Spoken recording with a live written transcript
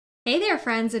Hey there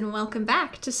friends, and welcome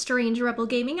back to Strange Rebel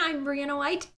Gaming. I'm Brianna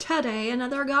White. Today,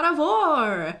 another God of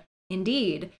War!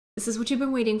 Indeed, this is what you've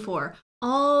been waiting for.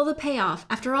 All the payoff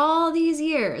after all these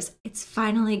years. It's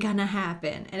finally gonna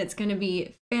happen, and it's gonna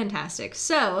be fantastic.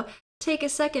 So, take a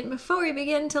second before we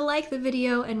begin to like the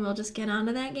video, and we'll just get on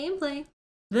to that gameplay.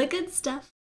 The good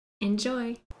stuff.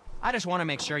 Enjoy. I just want to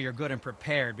make sure you're good and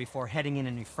prepared before heading in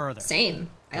any further.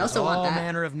 Same. I also want that. All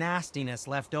manner of nastiness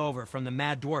left over from the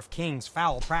Mad Dwarf King's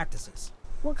foul practices.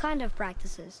 What kind of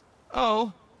practices?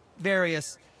 Oh,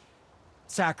 various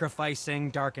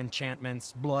sacrificing, dark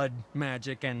enchantments, blood,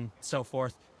 magic, and so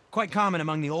forth. Quite common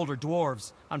among the older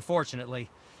dwarves,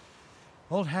 unfortunately.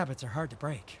 Old habits are hard to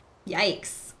break.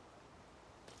 Yikes.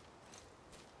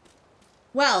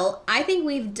 Well, I think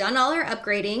we've done all our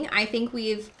upgrading. I think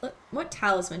we've... What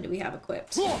talisman do we have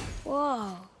equipped?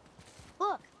 Whoa.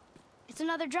 Look, it's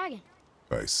another dragon.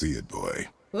 I see it, boy.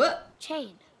 What?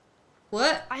 Chained.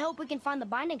 What? I hope we can find the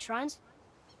binding shrines.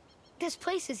 This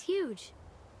place is huge.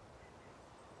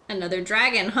 Another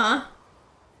dragon, huh?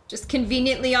 Just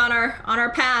conveniently on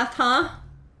our path, huh?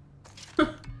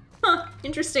 Huh,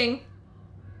 interesting.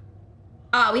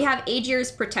 We have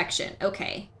Aegir's protection.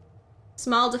 Okay.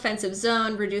 Small defensive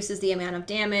zone, reduces the amount of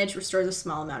damage, restores a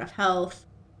small amount of health.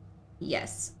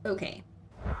 Yes, okay.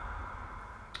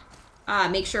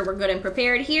 Make sure we're good and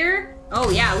prepared here. Oh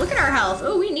yeah, look at our health.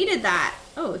 Oh, we needed that.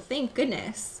 Oh, thank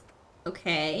goodness.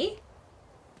 Okay.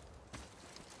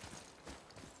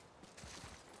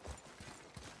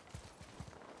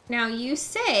 Now you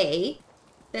say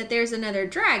that there's another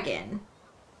dragon,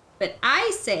 but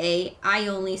I say I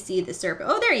only see the serpent.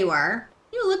 Oh, there you are.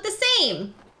 You look the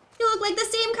same. You look like the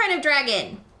same kind of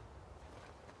dragon.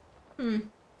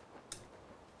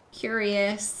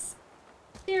 Curious.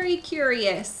 Very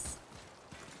curious.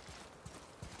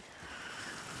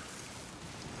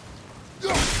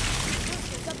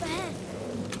 It's up ahead.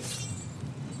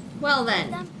 Well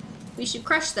then, we should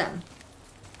crush them.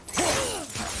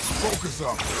 Focus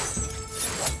up.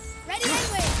 Ready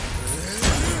anyway.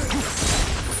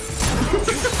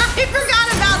 I forgot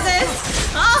about this.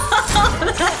 Oh,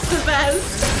 that's the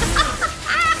best.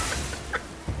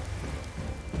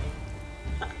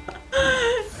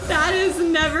 That is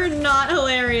never not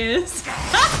hilarious.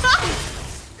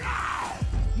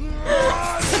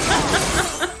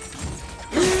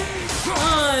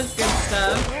 Oh, that's good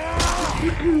stuff.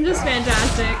 Just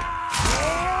fantastic.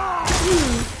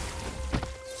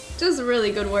 Just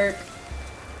really good work.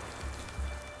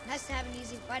 Nice to have an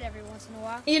easy fight every once in a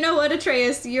while. You know what,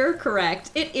 Atreus? You're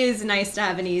correct. It is nice to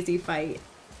have an easy fight.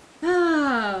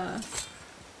 Ah.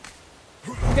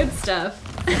 Good stuff.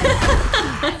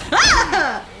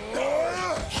 Ah!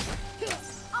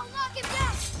 I'll knock him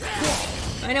down.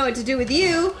 I know what to do with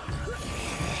you.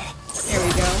 There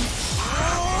we go.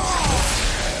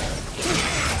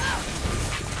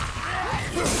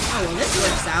 Oh, well, this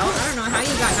works out. I don't know how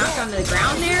you got knocked onto the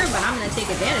ground there, but I'm going to take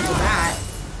advantage of that.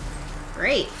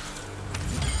 Great.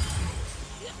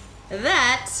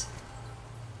 That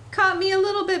caught me a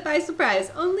little bit by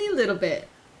surprise. Only a little bit.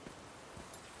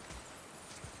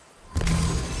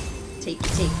 Take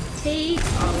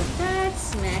all of that.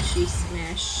 Smashy,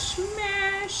 smash,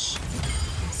 smash.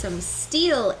 Some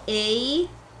steel A.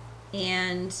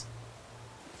 And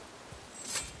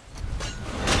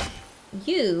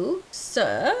you,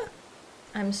 sir,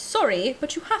 I'm sorry,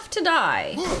 but you have to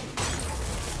die.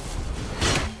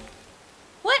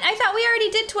 What? I thought we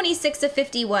already did 26 of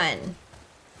 51.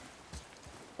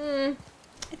 I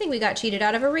think we got cheated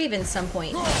out of a raven some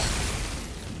point.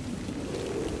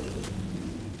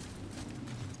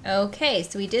 Okay,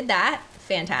 so we did that.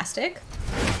 Fantastic.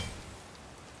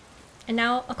 And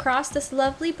now across this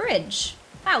lovely bridge.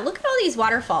 Wow, look at all these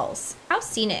waterfalls. How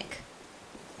scenic.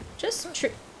 Just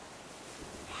true.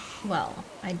 Well,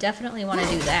 I definitely want to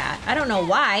do that. I don't know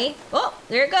why. Oh,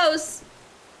 there it goes.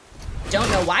 Don't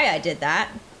know why I did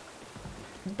that.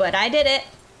 But I did it.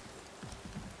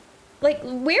 Like,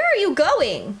 where are you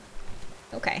going?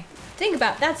 Okay, think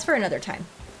about that's for another time.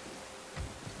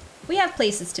 We have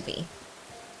places to be.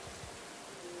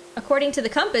 According to the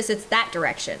compass, it's that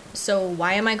direction. So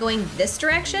why am I going this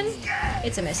direction?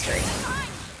 It's a mystery.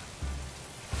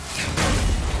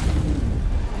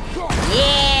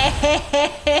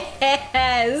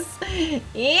 Yes!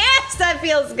 Yes, that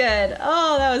feels good.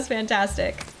 Oh, that was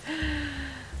fantastic.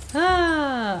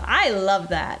 Ah, I love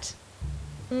that.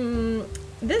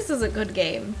 This is a good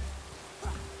game.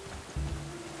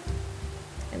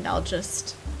 And I'll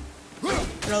just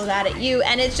throw that at you,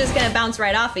 and it's just gonna bounce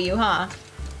right off of you, huh?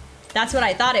 That's what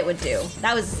I thought it would do.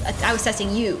 I was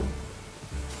testing you.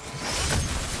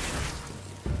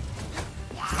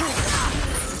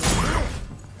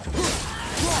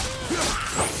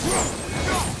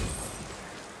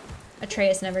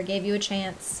 Atreus never gave you a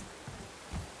chance.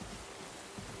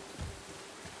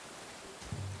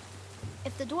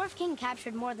 If the Dwarf King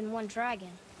captured more than one dragon,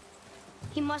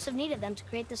 he must have needed them to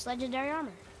create this legendary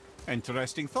armor.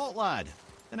 Interesting thought, lad.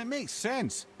 And it makes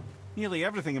sense. Nearly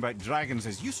everything about dragons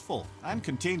is useful and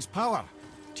contains power.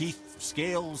 Teeth,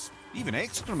 scales, even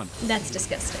excrement. That's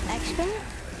disgusting. Excrement?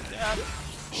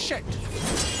 Shit.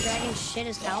 Dragon shit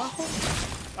is powerful?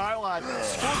 Aye, lad.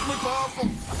 Supposedly powerful.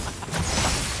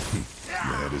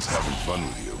 Mad is having fun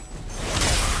with you.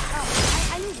 Oh,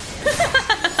 I knew this.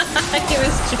 He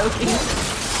was joking.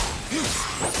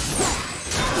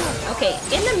 Okay,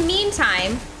 in the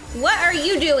meantime, what are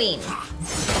you doing?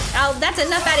 Oh, that's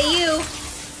enough out of you.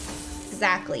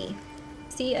 Exactly.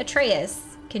 See, Atreus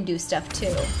can do stuff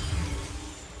too.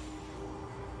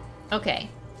 Okay.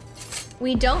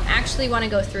 We don't actually want to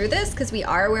go through this because we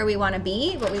are where we want to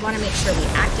be, but we want to make sure we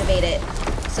activate it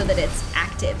so that it's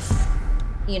active.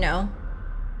 You know?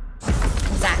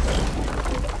 Exactly.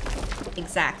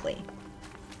 Exactly.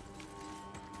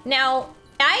 Now,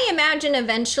 I imagine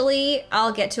eventually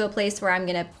I'll get to a place where I'm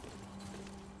gonna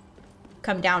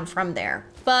come down from there.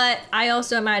 But I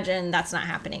also imagine that's not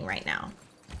happening right now.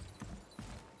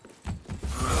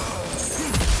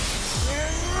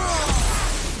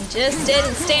 Just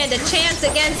didn't stand a chance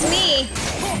against me.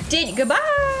 Goodbye.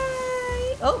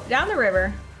 Oh, down the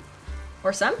river.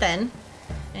 Or something.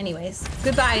 Anyways,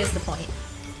 goodbye is the point.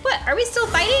 What, are we still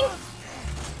fighting?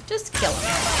 Just kill him.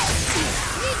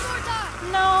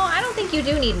 No, I don't think you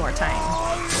do need more time.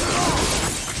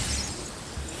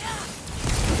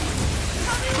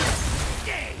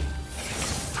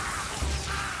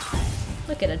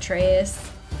 Look at Atreus.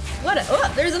 What a,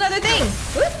 oh, there's another thing.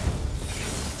 Whoop.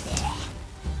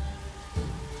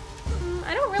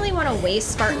 I don't really want to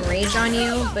waste Spartan Rage on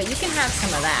you, but you can have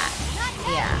some of that.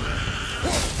 Yeah.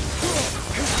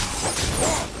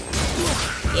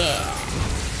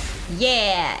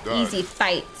 Yeah, easy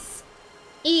fights.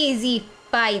 Easy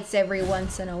fights every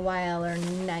once in a while are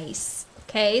nice.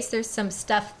 Okay, so there's some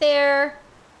stuff there.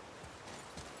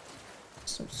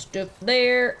 Some stuff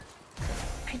there.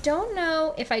 I don't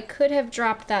know if I could have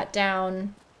dropped that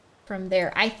down from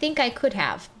there. I think I could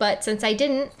have, but since I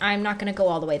didn't, I'm not gonna go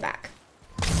all the way back.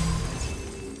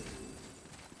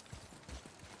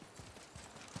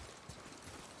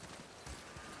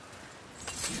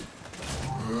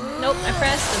 Nope, I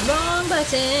pressed the wrong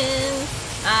button.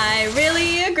 I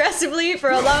really aggressively for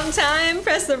a long time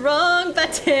pressed the wrong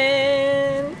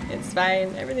button. It's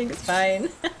fine, everything's fine.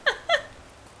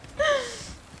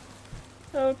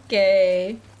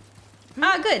 Okay.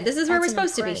 Ah, good, this is where we're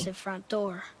supposed to be. Impressive front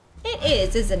door. It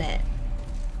is, isn't it?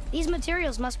 These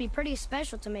materials must be pretty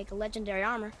special to make a legendary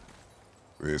armor.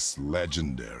 This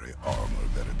legendary armor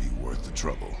better be worth the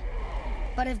trouble.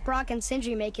 But if Brok and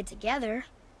Sindri make it together,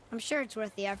 I'm sure it's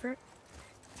worth the effort.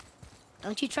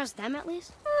 Don't you trust them at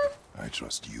least? I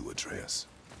trust you, Atreus.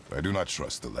 I do not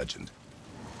trust the legend.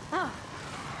 Oh.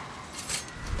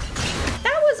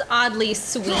 That was oddly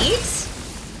sweet.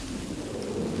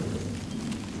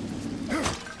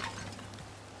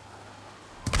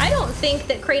 I don't think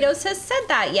that Kratos has said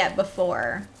that yet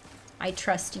before. I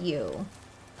trust you.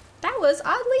 That was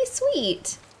oddly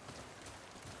sweet.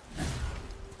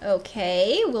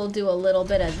 Okay, we'll do a little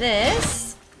bit of this.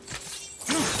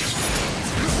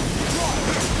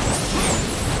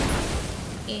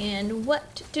 And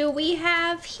what do we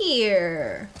have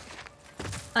here?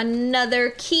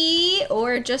 Another key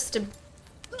or just a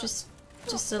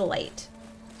light?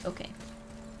 Okay.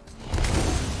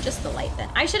 Just the light then.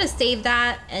 I should have saved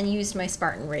that and used my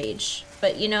Spartan Rage.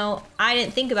 But you know, I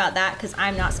didn't think about that because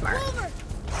I'm not smart.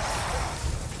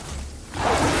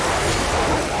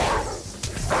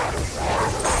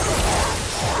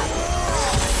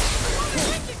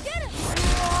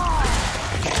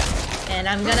 And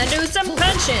I'm gonna do some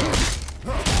punching.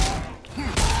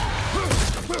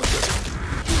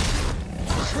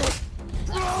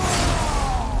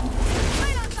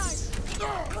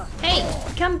 Hey,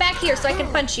 come back here so I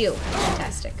can punch you.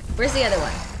 Fantastic. Where's the other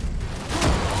one?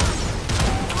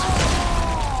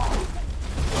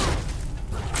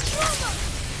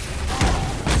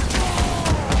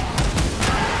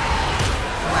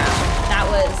 Wow, that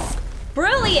was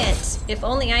brilliant. If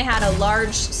only I had a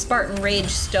large Spartan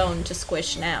Rage stone to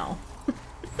squish now.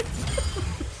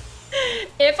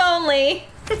 If only.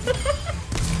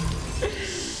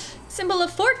 Symbol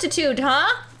of fortitude,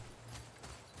 huh?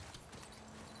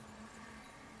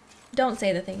 Don't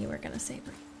say the thing you were gonna say,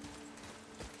 Bri.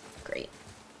 Great.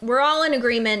 We're all in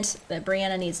agreement that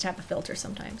Brianna needs to have a filter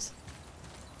sometimes.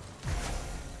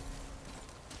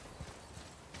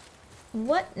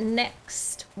 What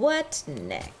next? What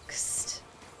next?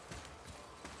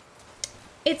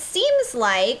 it seems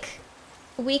like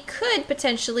we could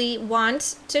potentially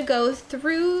want to go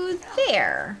through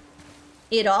there.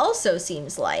 It also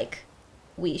seems like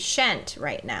we shan't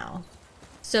right now.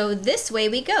 So this way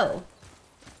we go.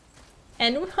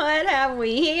 And what have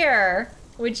we here?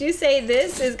 Would you say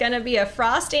this is gonna be a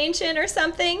frost ancient or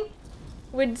something?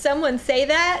 Would someone say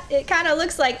that? It kind of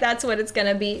looks like that's what it's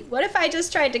gonna be. What if I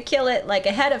just tried to kill it like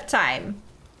ahead of time?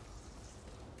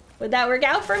 Would that work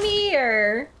out for me,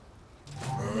 or?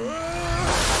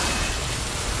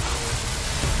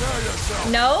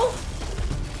 No?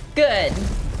 Good.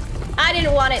 I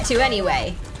didn't want it to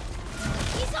anyway.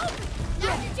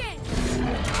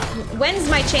 When's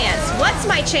my chance? What's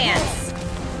my chance?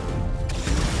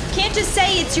 Can't just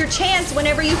say it's your chance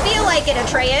whenever you feel like it,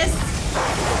 Atreus.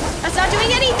 That's not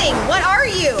doing anything. What are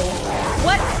you?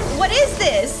 What is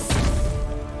this?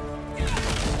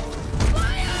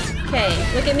 Okay,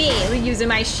 look at me using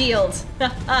my shield.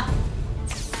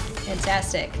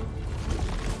 Fantastic.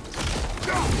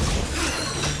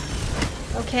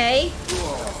 Okay.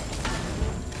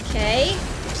 Okay.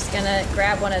 Just gonna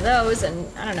grab one of those and,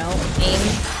 I don't know, aim.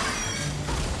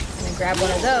 Gonna grab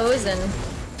one of those and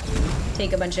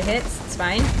take a bunch of hits. It's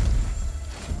fine.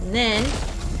 And then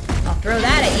I'll throw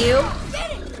that at you.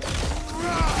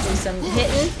 Do some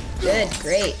hitting. Good,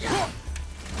 great.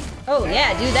 Oh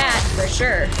yeah, do that for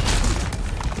sure.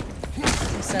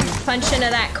 Do some punching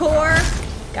of that core.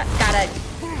 Gotta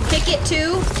kick it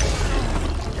too.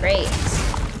 Great.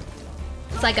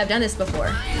 It's like I've done this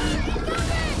before.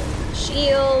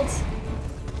 Shield.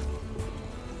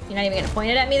 You're not even gonna point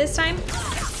it at me this time?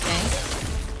 Okay.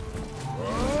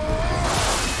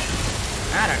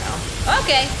 I don't know.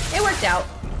 Okay, it worked out.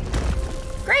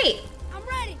 Great. I'm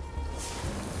ready.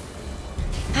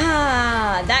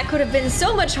 Ah, that could have been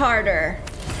so much harder.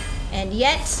 And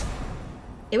yet,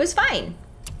 it was fine.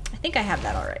 I think I have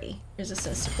that already.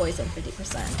 Resistance to poison,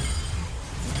 50%.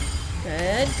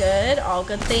 Good, good. All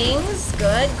good things.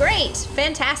 Good, great.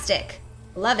 Fantastic.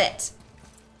 Love it.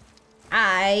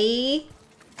 That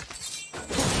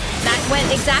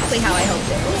went exactly how I hoped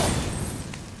it would.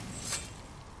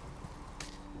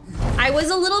 I was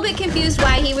a little bit confused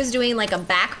why he was doing like a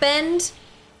back bend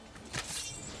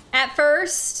at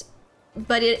first,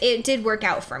 but it did work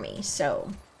out for me,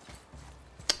 so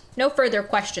no further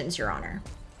questions, Your Honor.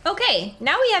 Okay,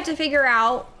 now we have to figure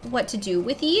out what to do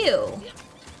with you.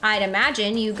 I'd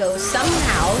imagine you go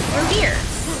somehow through here.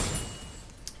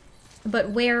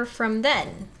 But where from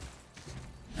then?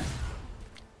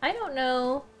 I don't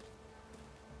know.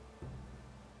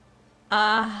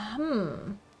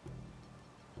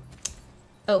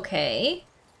 Okay.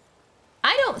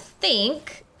 I don't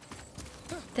think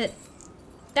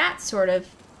that sort of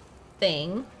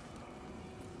thing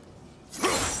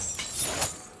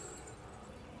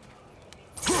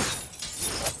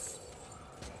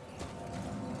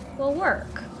will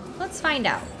work. Let's find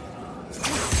out.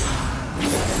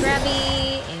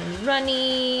 Grabby and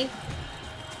runny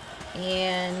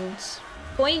and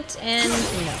point and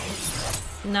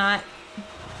no.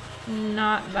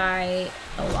 Not by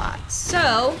a lot.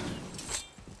 So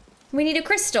we need a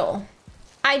crystal.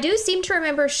 I do seem to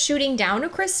remember shooting down a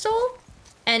crystal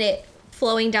and it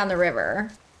flowing down the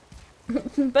river.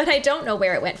 But I don't know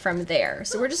where it went from there.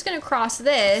 So we're just gonna cross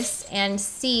this and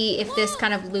see if this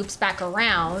kind of loops back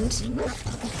around.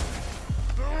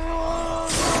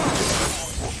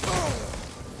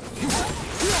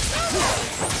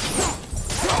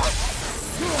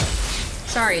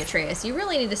 Sorry, Atreus, you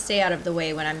really need to stay out of the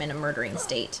way when I'm in a murdering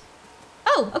state.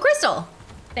 Oh, a crystal!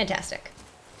 Fantastic.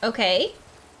 Okay.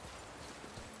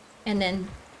 And then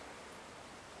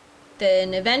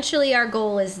eventually our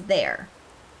goal is there.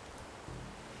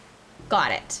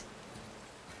 Got it.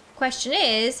 Question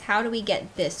is, how do we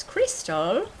get this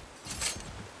crystal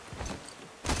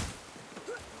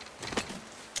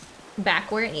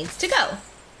back where it needs to go?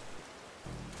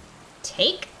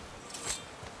 Take.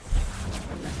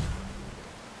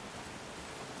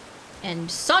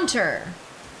 And saunter.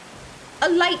 A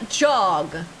light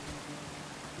jog.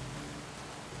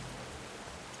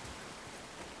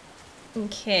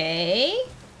 Okay.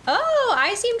 Oh,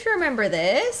 I seem to remember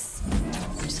this.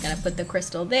 I'm just gonna put the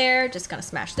crystal there. Just gonna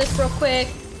smash this real quick.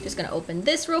 Just gonna open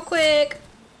this real quick.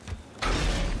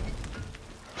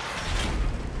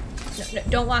 No,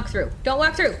 don't walk through. Don't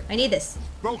walk through. I need this.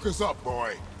 Focus up,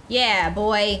 boy. Yeah,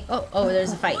 boy. Oh,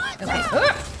 there's a fight. Okay.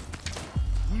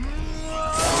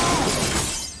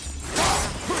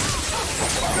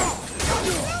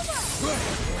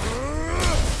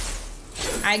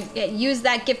 I used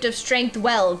that gift of strength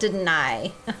well, didn't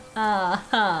I?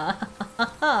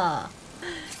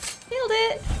 Nailed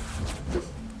it.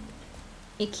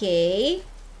 Okay.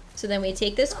 So then we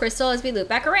take this crystal as we loop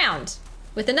back around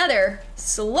with another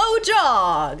slow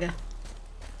jog.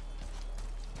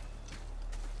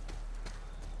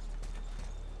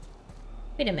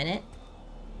 Wait a minute.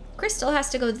 Crystal has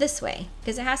to go this way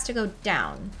because it has to go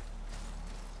down.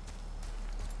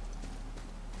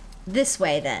 This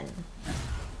way then.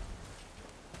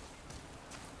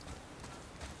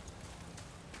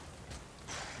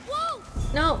 Whoa!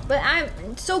 No, but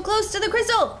I'm so close to the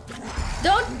crystal.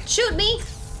 Don't shoot me.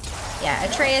 Yeah,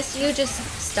 Atreus, you just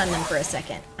stun them for a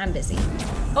second. I'm busy.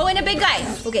 Oh, and a big guy.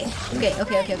 Okay.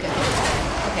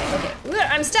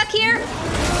 I'm stuck here.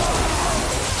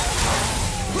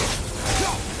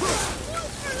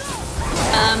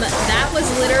 That was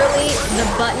literally the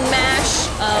button mash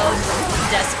of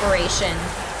desperation.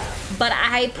 But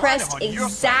I pressed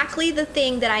exactly the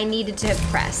thing that I needed to have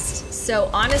pressed. So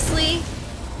honestly,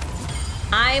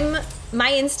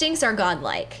 my instincts are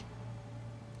godlike.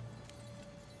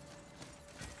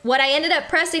 What I ended up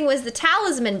pressing was the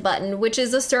talisman button, which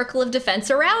is a circle of defense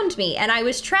around me, and I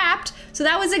was trapped, so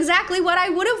that was exactly what I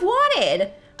would have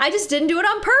wanted. I just didn't do it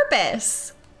on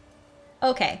purpose.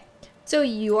 Okay, so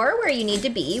you're where you need to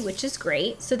be, which is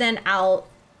great. So then I'll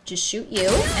just shoot you,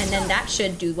 and then that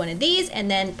should do one of these, and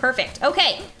then perfect.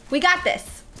 Okay, we got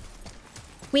this.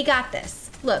 We got this.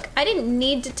 Look, I didn't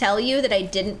need to tell you that I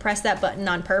didn't press that button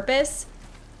on purpose,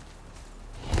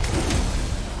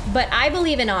 but I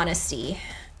believe in honesty.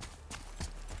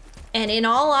 And in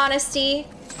all honesty,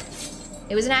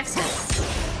 it was an accident.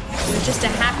 It was just a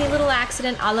happy little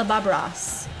accident a la Bob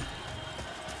Ross.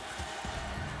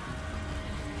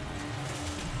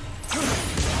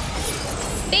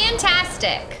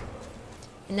 Fantastic!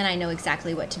 And then I know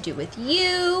exactly what to do with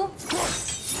you.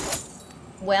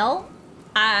 Well,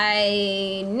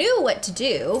 I knew what to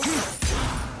do.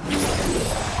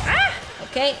 Ah!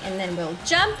 Okay, and then we'll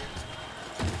jump.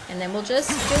 And then we'll just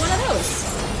do one of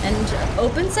those. And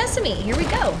open sesame, here we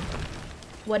go.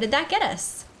 What did that get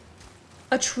us?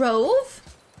 A trove?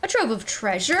 A trove of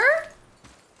treasure?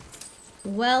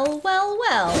 Well, well,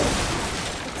 well.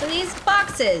 What's in these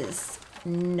boxes?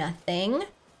 Nothing.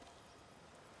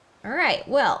 All right,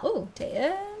 well, ooh,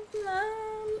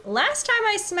 last time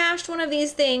I smashed one of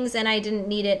these things and I didn't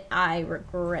need it, I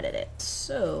regretted it.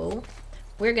 So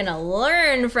we're gonna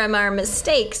learn from our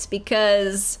mistakes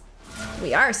because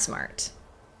we are smart.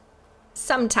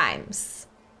 Sometimes.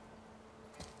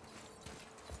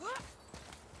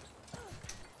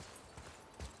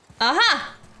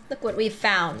 Aha! Look what we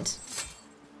found.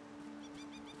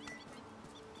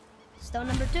 Stone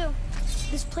number 2.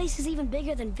 This place is even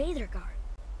bigger than Dvegræðikr.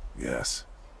 Yes.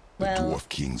 The Well, Dwarf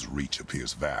King's reach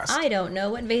appears vast. I don't know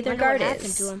what Wonder what Dvegræðikr happened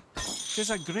is. to him. Tis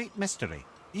a great mystery,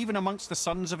 even amongst the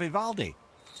sons of Ivaldi.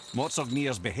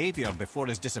 Mótsognir's behavior before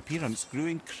his disappearance grew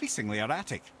increasingly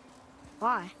erratic.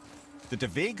 Why? The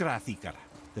Dvegræðikr,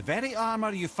 the very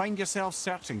armor you find yourself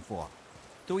searching for.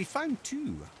 Though he found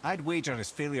 2, I'd wager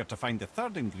his failure to find the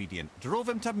 3rd ingredient drove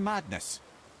him to madness.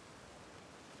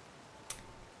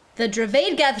 The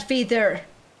Dvegræðikr.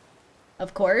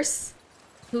 Of course.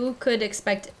 Who could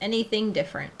expect anything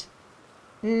different?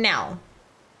 Now,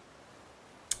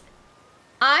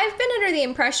 I've been under the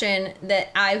impression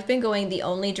that I've been going the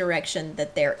only direction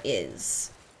that there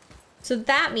is. So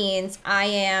that means I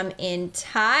am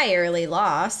entirely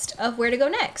lost of where to go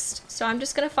next. So I'm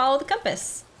just gonna follow the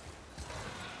compass.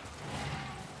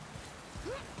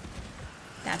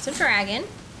 That's a dragon.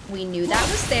 We knew that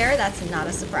was there. That's not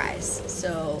a surprise.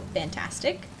 So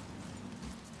fantastic.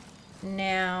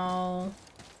 Now,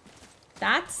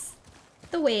 that's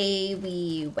the way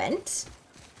we went,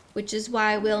 which is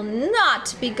why we'll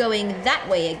not be going that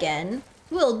way again.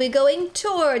 We'll be going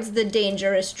towards the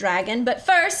dangerous dragon, but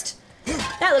first,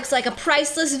 that looks like a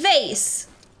priceless vase.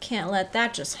 Can't let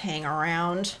that just hang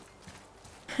around.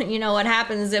 You know what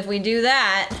happens if we do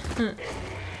that.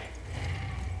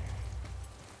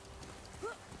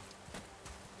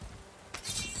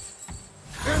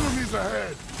 Enemies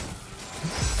ahead!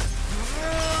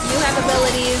 You have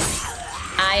abilities,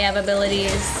 I have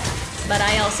abilities, but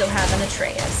I also have an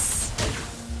Atreus.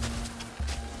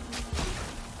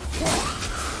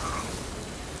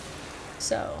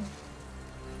 So,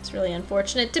 it's really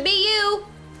unfortunate to be you.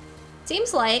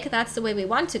 Seems like that's the way we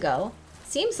want to go.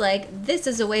 Seems like this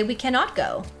is a way we cannot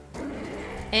go.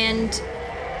 And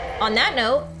on that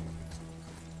note,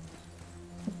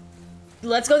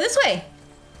 let's go this way.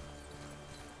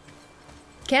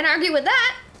 Can't argue with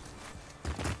that.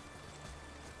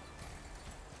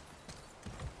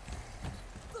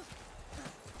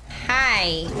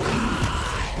 Hi.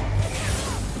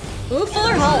 Ooh,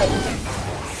 fuller hull.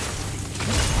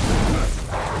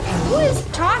 Who is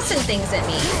tossing things at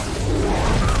me?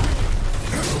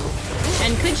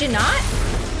 And could you not?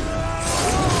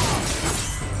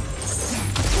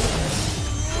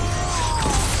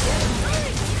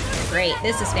 Great,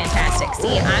 this is fantastic.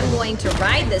 See, I'm going to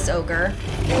ride this ogre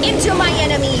into my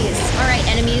enemies. All right,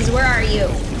 enemies, where are you?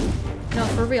 No,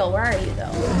 for real, where are you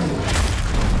though?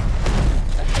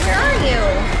 Where are you?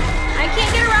 I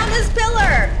can't get around this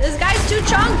pillar. This guy's too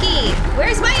chunky.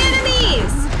 Where's my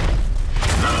enemies?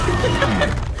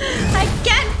 I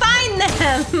can't find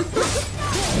them.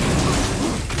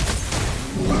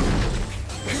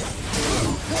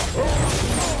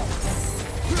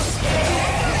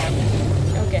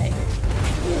 Okay.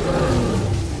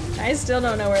 I still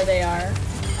don't know where they are.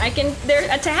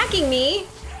 They're attacking me.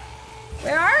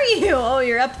 Where are you? Oh,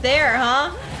 you're up there,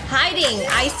 huh? Hiding.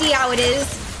 I see how it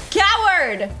is.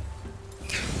 Coward!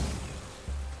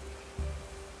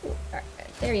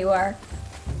 There you are.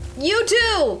 You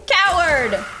too!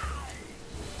 Coward!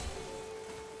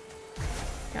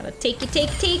 Gotta take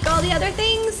all the other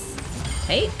things.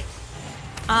 Take.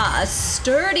 Ah, a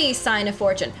sturdy sign of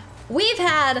fortune. We've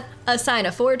had a sign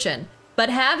of fortune, but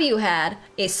have you had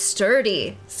a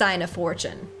sturdy sign of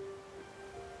fortune?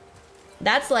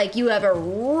 That's like you have a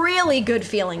really good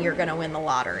feeling you're gonna win the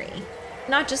lottery.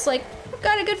 Not just like, I've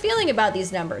got a good feeling about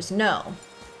these numbers. No,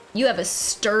 you have a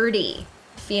sturdy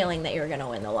feeling that you're gonna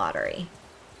win the lottery.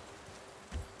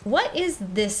 What is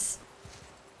this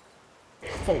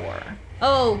for?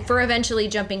 Oh, for eventually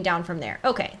jumping down from there.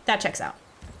 Okay, that checks out.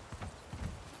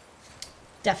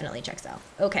 Definitely checks out.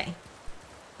 Okay.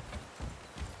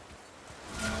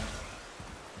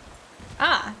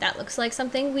 Ah, that looks like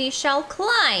something we shall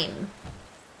climb.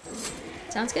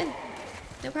 Sounds good.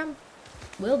 No problem.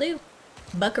 Will do.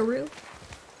 Buckaroo.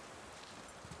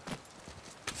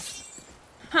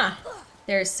 Huh.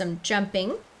 There's some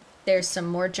jumping. There's some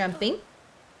more jumping.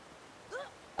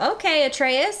 Okay,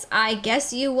 Atreus. I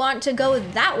guess you want to go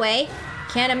that way.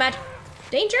 Can't imagine...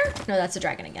 Danger? No, that's a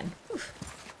dragon again. Oof.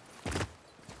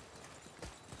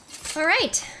 All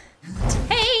right.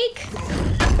 Take.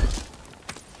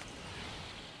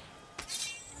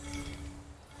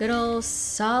 Good old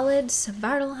solid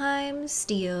Svartalheim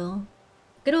steel.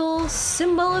 Good old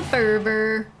symbol of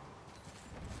fervor.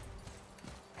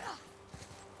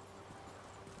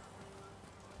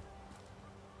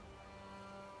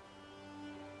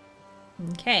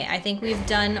 Okay, I think we've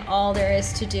done all there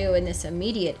is to do in this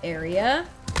immediate area.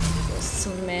 We'll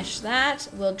smash that.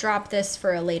 We'll drop this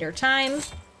for a later time,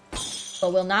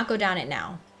 but we'll not go down it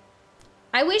now.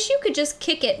 I wish you could just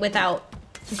kick it without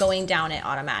going down it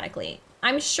automatically.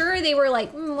 I'm sure they were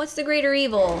like, what's the greater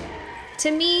evil?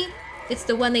 To me, it's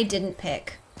the one they didn't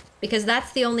pick, because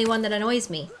that's the only one that annoys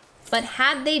me. But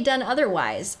had they done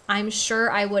otherwise, I'm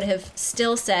sure I would have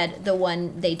still said the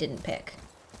one they didn't pick.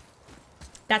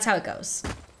 That's how it goes.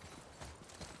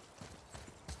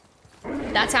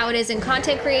 That's how it is in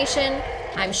content creation.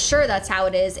 I'm sure that's how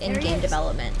it is in game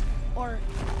development. Or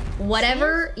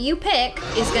whatever you pick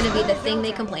is going to be the thing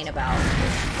they complain about.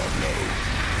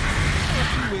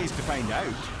 Ways to find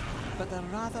out, but they're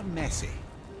rather messy.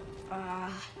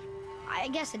 I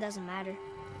guess it doesn't matter.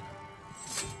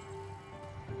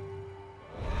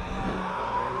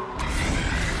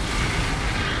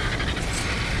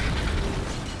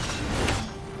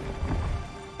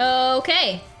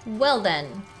 Okay, well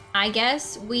then, I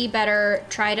guess we better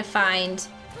try to find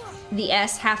the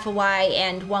S, half a Y,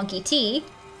 and wonky T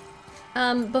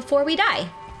before we die.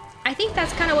 I think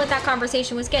that's kind of what that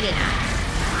conversation was getting at.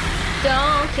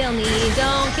 Don't kill me,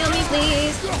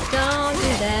 please. Don't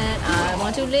do that, I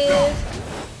want to live.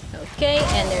 Okay,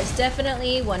 and there's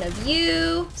definitely one of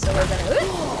you. So we're gonna,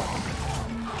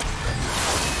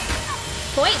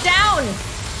 point down.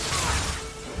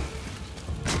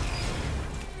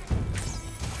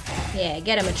 Yeah,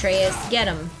 get him, Atreus, get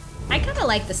him. I kind of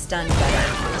like the stun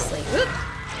better, honestly.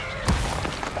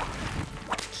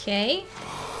 Okay.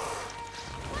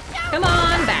 Come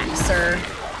on back, sir.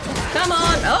 Come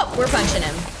on. Oh, we're punching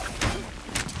him.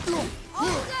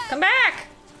 Come back.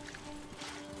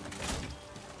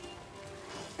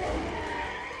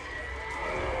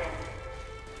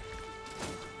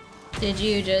 Did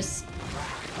you just...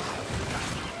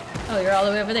 Oh, you're all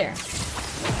the way over there.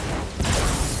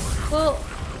 Well,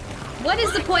 what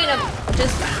is the point of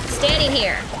just standing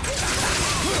here?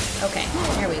 Okay,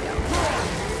 here we go.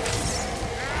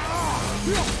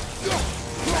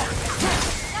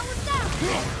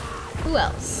 Who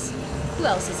else? Who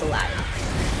else is alive?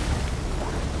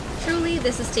 Truly,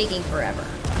 this is taking forever.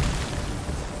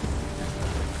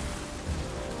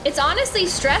 It's honestly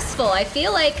stressful. I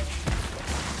feel like...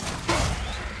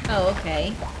 Oh,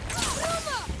 okay.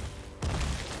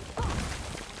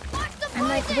 I'm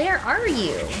like, where are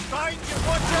you?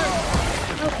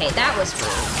 Okay, that was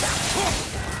rude.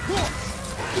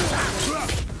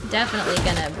 Definitely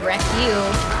gonna wreck you,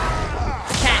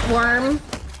 catworm.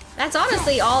 That's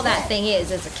honestly all that thing is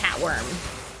a catworm.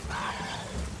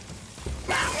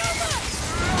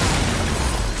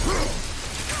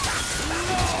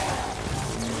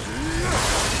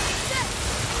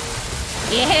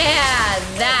 Yeah,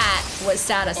 that was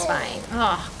satisfying.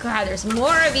 Oh god, there's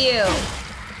more of you.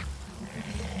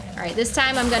 All right, this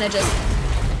time I'm gonna just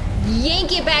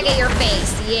yank it back at your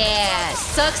face. Yeah,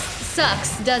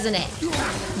 sucks, doesn't it?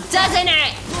 Doesn't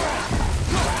it?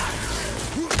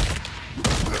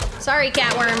 Sorry,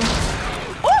 catworm.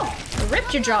 Oh,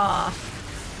 ripped your jaw off.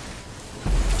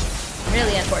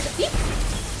 Really unfortunate. Beep.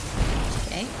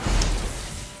 Okay.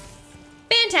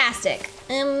 Fantastic.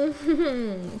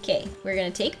 Okay, we're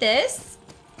gonna take this.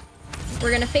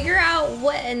 We're gonna figure out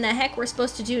what in the heck we're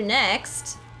supposed to do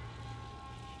next.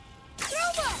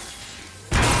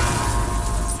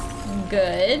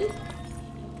 Good.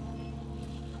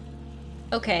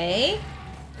 Okay.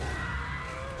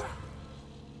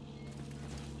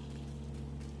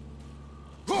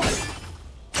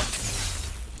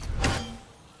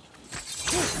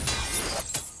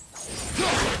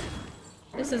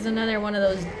 This is another one of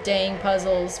those dang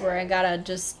puzzles where I gotta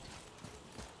just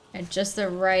adjust the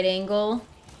right angle.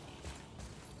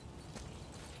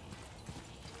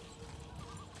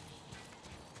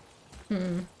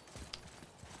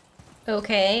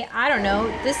 Okay, I don't know.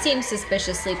 This seems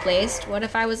suspiciously placed. What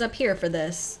if I was up here for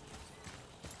this?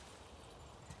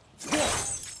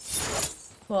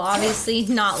 Well, obviously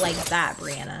not like that,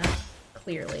 Brianna.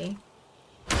 Clearly.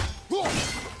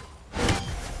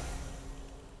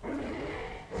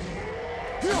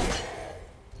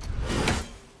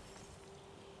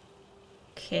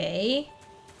 Okay.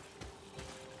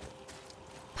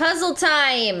 Puzzle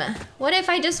time! What if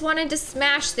I just wanted to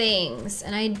smash things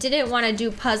and I didn't want to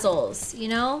do puzzles, you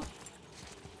know?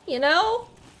 You know?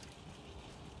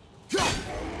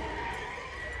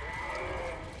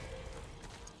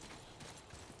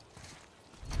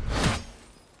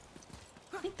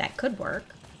 I think that could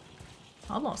work.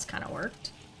 Almost kind of worked.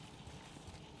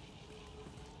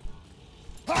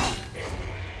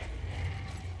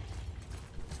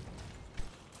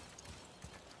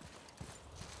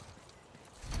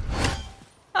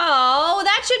 Oh,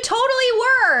 that should totally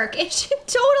work. It should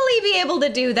totally be able to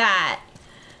do that.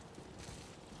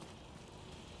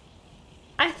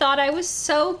 I thought I was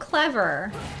so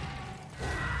clever.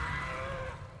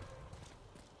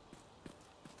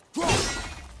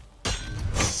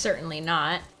 Certainly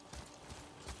not.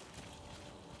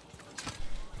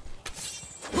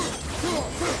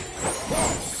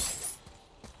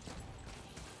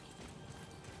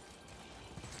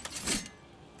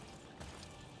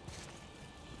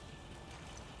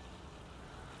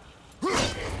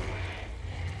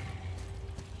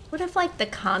 What if, like, the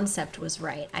concept was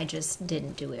right? I just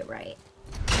didn't do it right.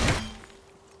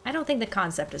 I don't think the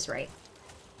concept is right.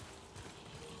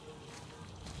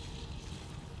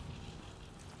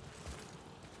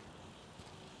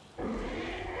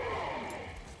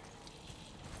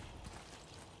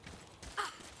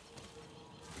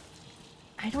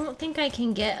 I don't think I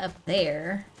can get up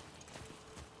there.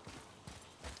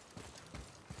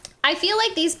 I feel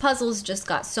like these puzzles just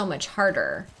got so much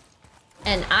harder.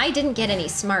 And I didn't get any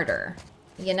smarter,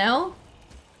 you know?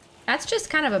 That's just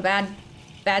kind of a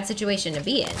bad situation to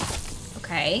be in.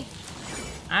 Okay.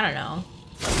 I don't know.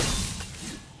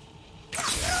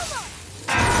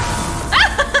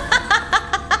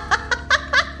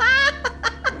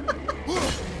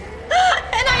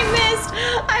 And I missed!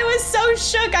 I was so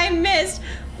shook I missed!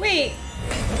 Wait.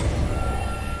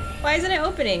 Why isn't it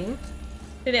opening?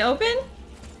 Did it open?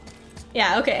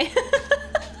 Yeah, okay.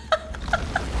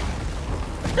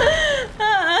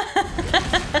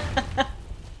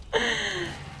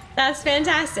 That's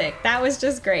fantastic. That was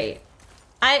just great.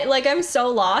 I'm so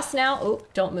lost now. Oh,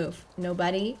 don't move.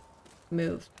 Nobody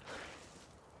move.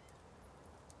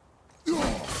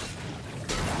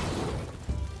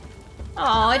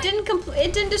 Oh, it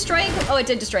didn't destroy it. Oh, it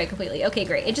did destroy it completely. Okay,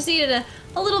 great. It just needed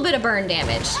a little bit of burn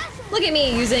damage. Look at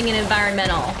me using an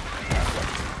environmental.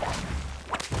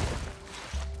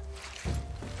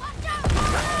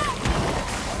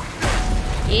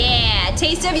 Yeah,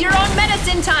 taste of your own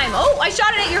medicine time. Oh, I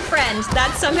shot it at your friend.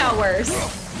 That's somehow worse.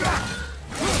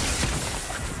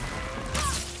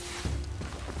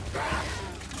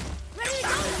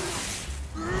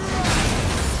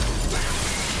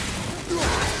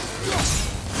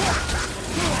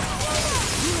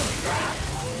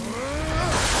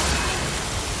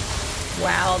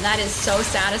 Wow, that is so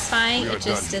satisfying. We are It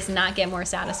just done. does not get more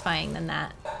satisfying than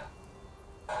that.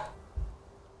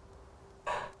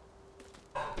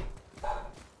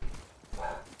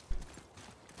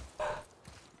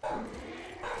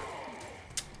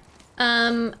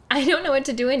 I don't know what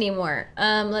to do anymore.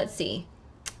 Let's see.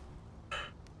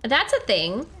 That's a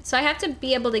thing. So I have to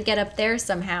be able to get up there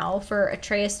somehow for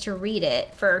Atreus to read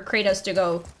it. For Kratos to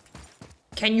go,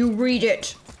 "Can you read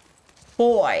it,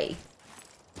 boy?"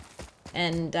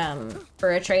 And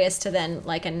for Atreus to then,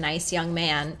 like a nice young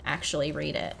man, actually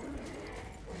read it.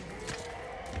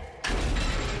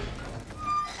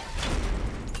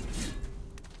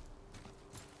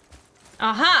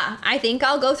 Aha! I think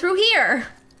I'll go through here.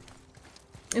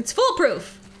 It's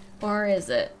foolproof. Or is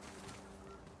it?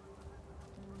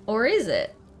 Or is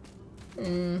it?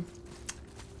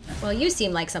 Well, you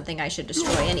seem like something I should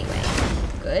destroy anyway.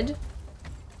 Good.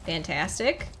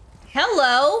 Fantastic.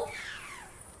 Hello!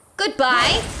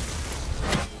 Goodbye!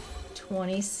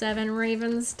 27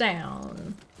 ravens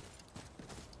down.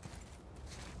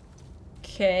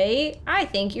 Okay, I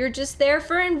think you're just there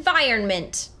for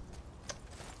environment.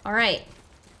 All right.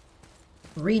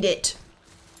 Read it.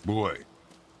 Boy.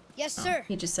 Yes, sir.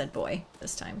 He just said boy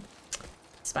this time.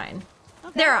 It's fine.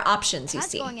 Okay. There are options, you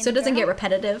That's see, going in so it the doesn't get barrel.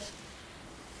 repetitive.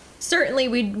 Certainly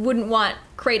we wouldn't want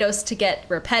Kratos to get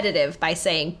repetitive by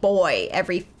saying boy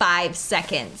every 5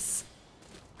 seconds.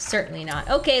 Certainly not.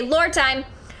 Okay, lore time.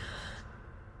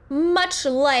 Much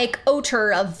like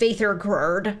Otter of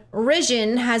Dvegræðikr,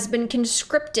 Reginn has been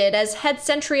conscripted as head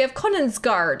sentry of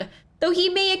Konunsgard. Though he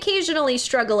may occasionally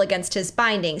struggle against his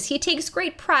bindings, he takes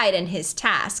great pride in his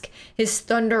task. His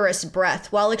thunderous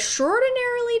breath, while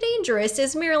extraordinarily dangerous,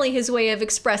 is merely his way of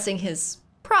expressing his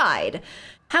pride.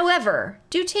 However,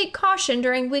 do take caution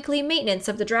during weekly maintenance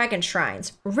of the dragon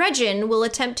shrines. Reginn will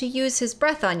attempt to use his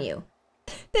breath on you.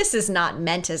 This is not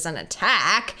meant as an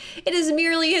attack. It is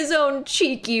merely his own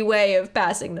cheeky way of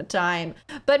passing the time.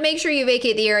 But make sure you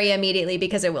vacate the area immediately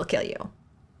because it will kill you.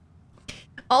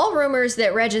 All rumors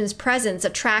that Reginn's presence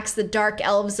attracts the dark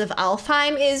elves of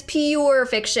Alfheim is pure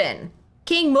fiction.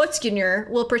 King Mótsognir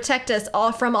will protect us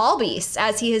all from all beasts,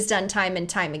 as he has done time and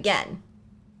time again.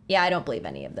 Yeah, I don't believe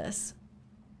any of this.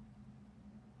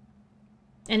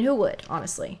 And who would,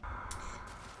 honestly?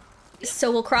 So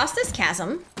we'll cross this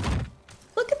chasm.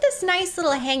 Look at this nice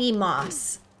little hangy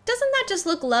moss. Doesn't that just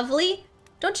look lovely?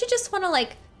 Don't you just want to,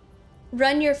 like,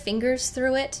 run your fingers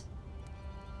through it?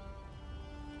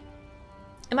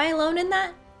 Am I alone in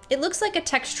that? It looks like a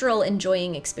textural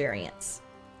enjoying experience.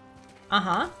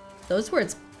 Uh-huh. Those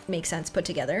words make sense put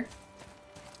together.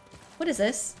 What is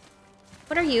this?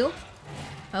 What are you?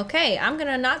 Okay, I'm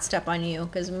gonna not step on you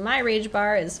because my rage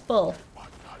bar is full.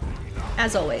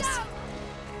 As always.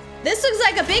 This looks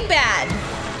like a big bad.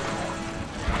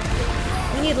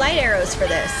 We need light arrows for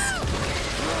this.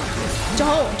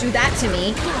 Don't do that to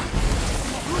me.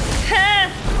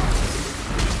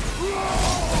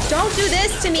 Don't do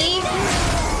this to me.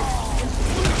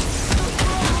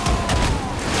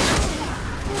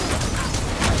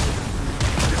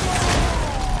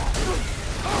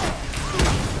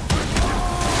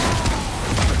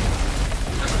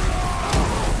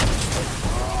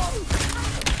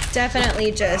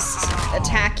 Definitely just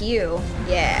attack you.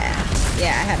 Yeah.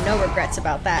 Yeah, I have no regrets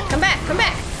about that. Come back, come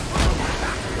back.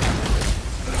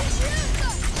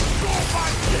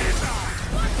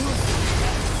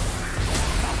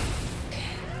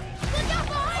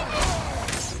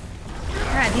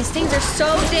 God, these things are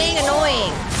so dang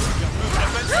annoying.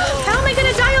 How am I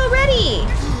gonna die already?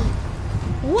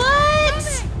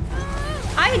 What?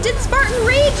 I did Spartan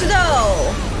Rage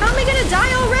though. How am I gonna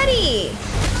die already?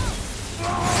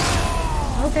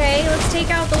 Okay, let's take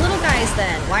out the little guys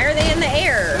then. Why are they in the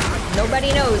air?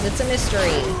 Nobody knows, it's a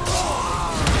mystery.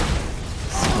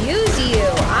 Excuse you,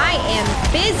 I am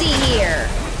busy here.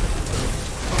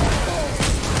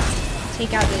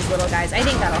 Take out these little guys. I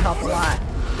think that'll help a lot.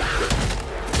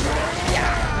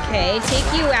 Yeah, okay, take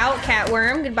you out,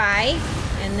 Catworm, goodbye.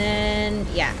 And then,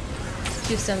 yeah,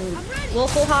 do some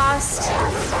Willful Host,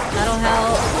 that'll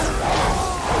help.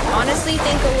 Honestly,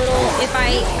 think a little, if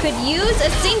I could use a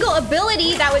single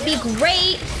ability, that would be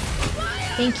great.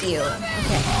 Thank you,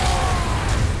 okay.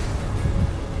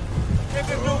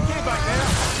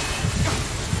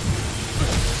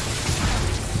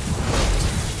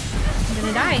 I'm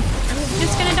gonna die, I'm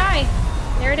just gonna die.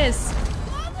 There it is.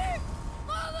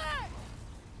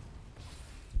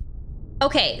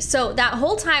 Okay, so that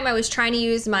whole time I was trying to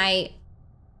use my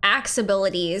axe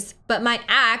abilities, but my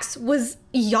axe was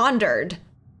yondered.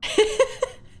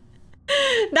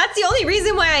 That's the only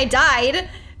reason why I died,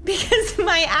 because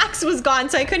my axe was gone,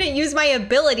 so I couldn't use my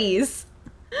abilities.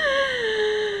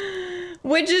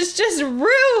 Which is just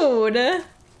rude.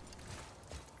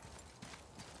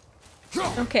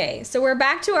 Okay, so we're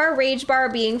back to our rage bar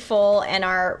being full and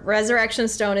our resurrection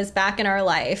stone is back in our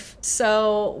life.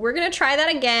 So we're gonna try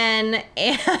that again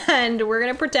and we're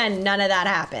gonna pretend none of that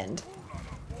happened.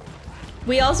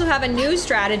 We also have a new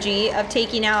strategy of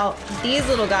taking out these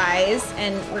little guys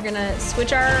and we're gonna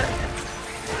switch our...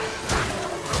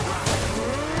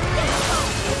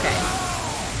 Okay.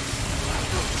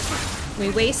 We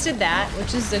wasted that,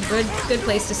 which is a good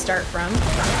place to start from.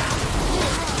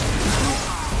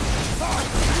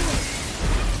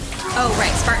 Oh,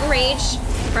 right, Spartan Rage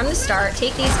from the start.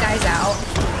 Take these guys out.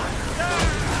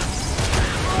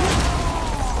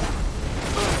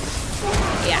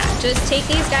 Yeah, just take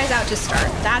these guys out to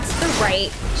start. That's the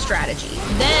right strategy.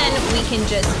 Then we can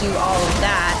just do all of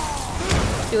that.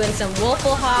 Doing some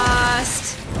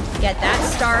Wolfelhost, get that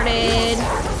started.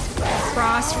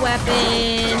 Frost weapon,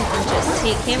 and just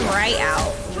take him right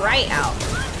out. Right out.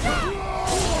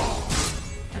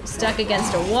 Stuck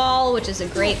against a wall, which is a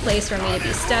great place for me to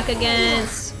be stuck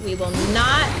against. We will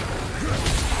not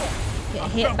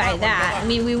get hit by that. I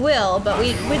mean, we will, but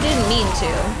we didn't mean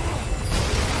to.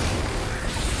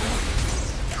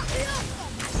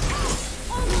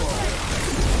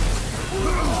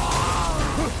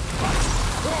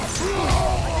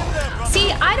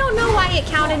 See, I don't know why it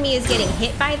counted me as getting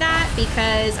hit by that,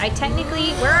 because I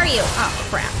technically... Where are you? Oh,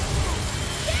 crap.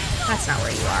 That's not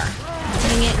where you are.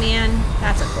 Dang it, man.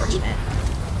 That's unfortunate.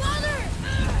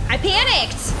 I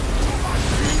panicked!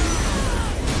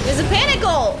 It was a panic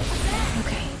goal!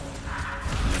 Okay.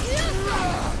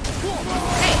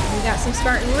 Okay, we got some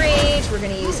Spartan Rage. We're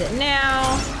gonna use it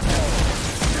now.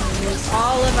 Use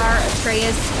all of our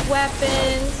Atreus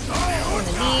weapons. One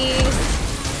of these.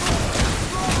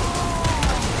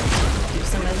 Do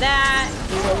some of that.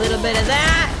 Do a little bit of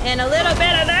that. And a little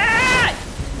bit of that!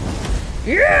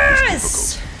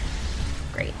 Yes!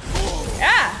 Great.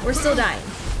 Ah, we're still dying.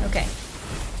 Okay.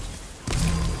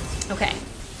 Okay.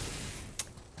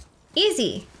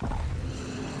 Easy.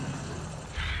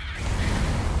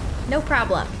 No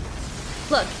problem.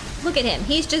 Look at him.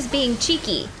 He's just being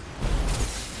cheeky.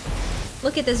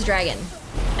 Look at this dragon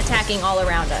attacking all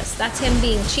around us. That's him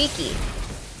being cheeky.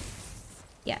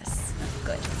 Yes,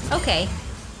 good. Okay.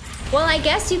 Well, I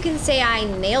guess you can say I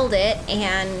nailed it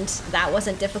and that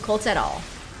wasn't difficult at all.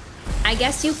 I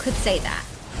guess you could say that.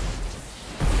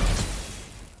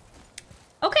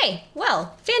 Okay,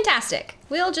 well, fantastic.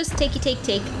 We'll just take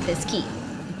this key.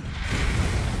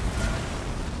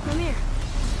 Come here.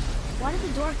 Why did the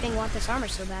dwarf thing want this armor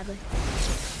so badly?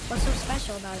 What's so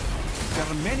special about it? There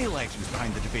are many legends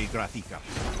behind the Dvegræðikr.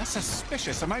 A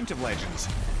suspicious amount of legends,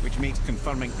 which makes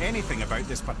confirming anything about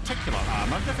this particular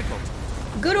armor difficult.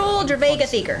 Good old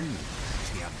Dvegræðikr. It's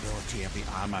the ability of the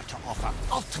armor to offer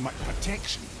ultimate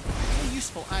protection. A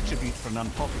useful attribute for an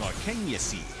unpopular king, you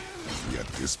see. Yet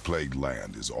this plagued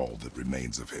land is all that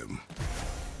remains of him.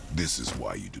 This is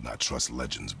why you do not trust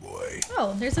legends, boy.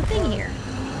 Oh, there's a thing here.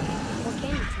 What can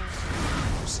you trust?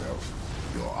 Yourself,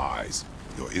 your eyes,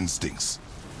 your instincts.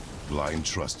 Blind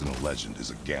trust in a legend is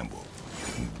a gamble,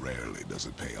 and rarely does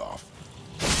it pay off.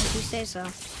 If you say so.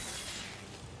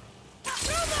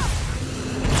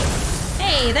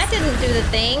 Hey, that didn't do the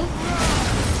thing.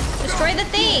 Destroy the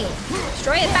thing.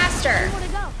 Destroy it faster.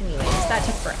 Anyways, that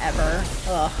took forever.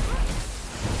 Ugh.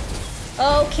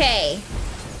 Okay.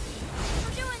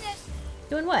 We're doing this.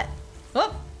 Doing what?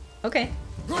 Oh, okay.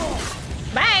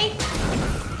 Bye.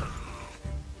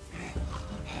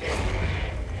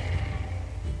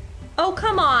 Oh,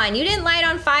 come on. You didn't light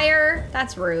on fire?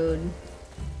 That's rude.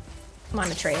 Come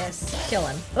on, Atreus. Kill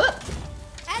him. Oh.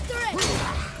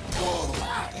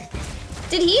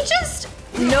 Did he just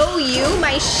know you,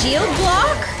 my shield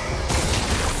block?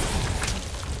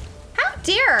 How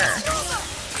dare?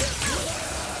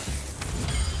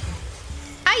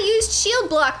 I used shield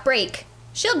block break.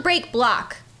 Shield break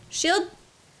block. Shield...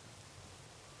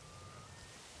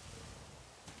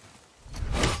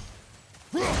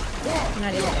 I'm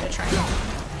not even gonna try.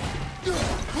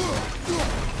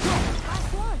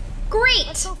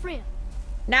 Great!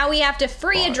 Now we have to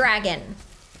free a dragon.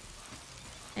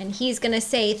 And he's gonna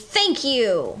say thank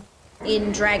you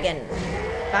in dragon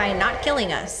by not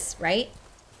killing us, right?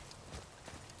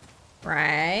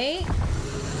 Right?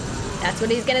 That's what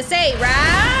he's gonna say,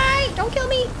 right? Don't kill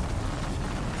me.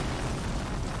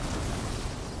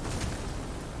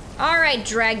 All right,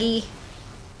 Draggy.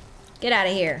 Get out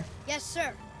of here. Yes,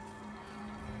 sir.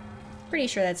 Pretty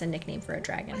sure that's a nickname for a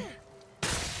dragon.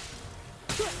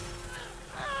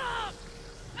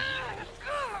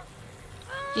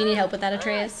 Do you need help with that,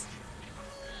 Atreus?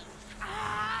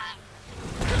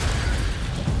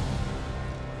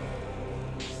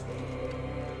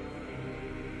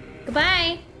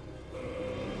 Goodbye.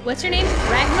 What's your name?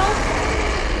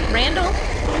 Ragnall? Randall?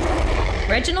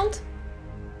 Reginald?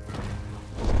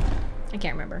 I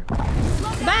can't remember.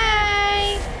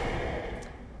 Goodbye.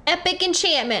 Epic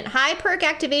enchantment. High perk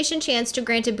activation chance to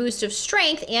grant a boost of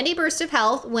strength and a burst of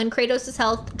health when Kratos'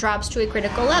 health drops to a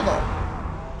critical level.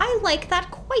 I like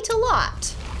that quite a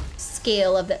lot.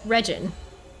 Scale of the Reginn.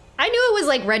 I knew it was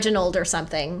like Reginald or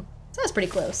something. So that's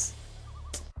pretty close.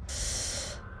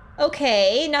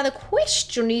 Okay, now the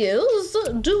question is,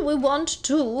 do we want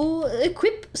to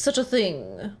equip such a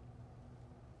thing?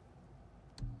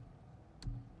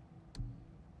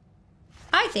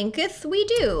 I thinketh we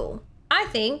do. I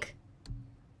think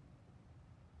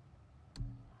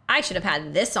I should have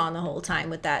had this on the whole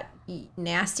time with that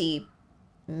nasty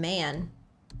man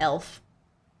elf.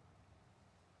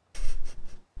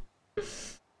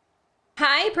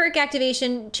 High perk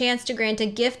activation chance to grant a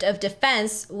gift of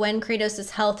defense when Kratos'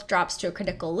 health drops to a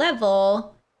critical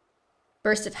level.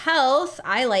 Burst of health.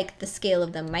 I like the scale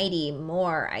of the mighty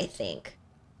more, I think.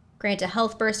 Grant a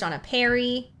health burst on a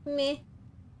parry. Meh.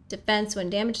 Defense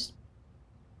when damaged.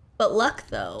 But luck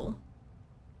though.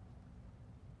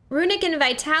 Runic and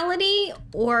vitality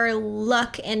or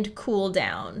luck and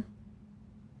cooldown?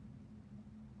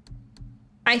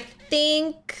 I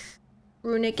think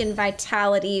runic and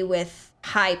vitality with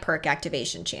high perk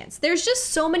activation chance. There's just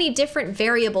so many different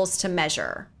variables to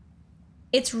measure.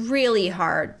 It's really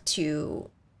hard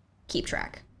to keep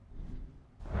track.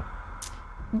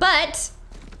 But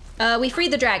we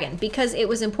freed the dragon because it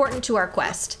was important to our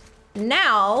quest.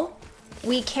 Now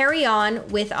we carry on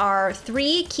with our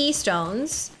 3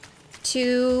 keystones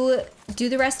to do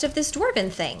the rest of this dwarven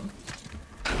thing.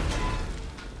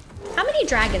 How many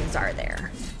dragons are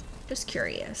there? Just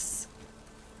curious.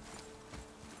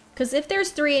 Because if there's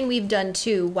 3 and we've done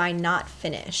 2, why not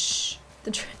finish?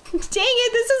 Dang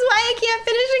it, this is why I can't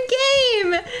finish a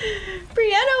game!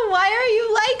 Brianna, why are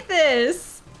you like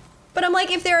this? But I'm like,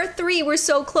 if there are 3, we're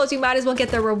so close, we might as well get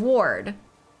the reward.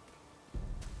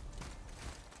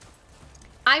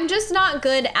 I'm just not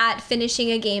good at finishing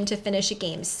a game to finish a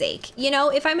game's sake. You know,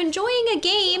 if I'm enjoying a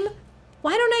game,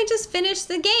 why don't I just finish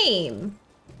the game?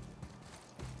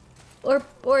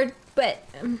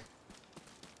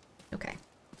 Okay.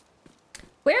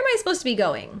 Where am I supposed to be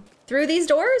going? Through these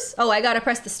doors? Oh, I gotta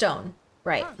press the stone.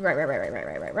 Right. I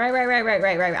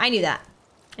knew that.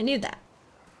 I knew that.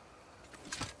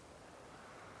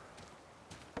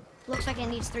 Looks like it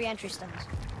needs 3 entry stones.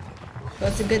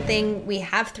 Well, it's a good thing we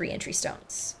have 3 entry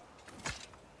stones.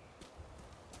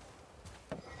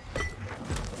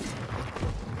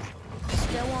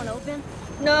 Still won't open?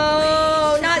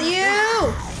 No, not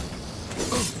you!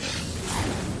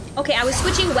 Okay, I was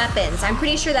switching weapons. I'm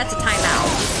pretty sure that's a timeout.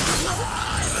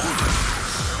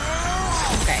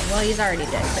 Okay, well, he's already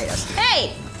dead, Kratos.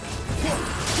 Hey!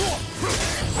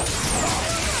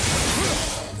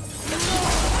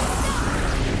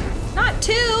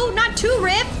 Not two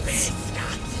rifts!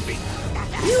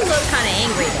 You look kind of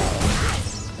angry, though.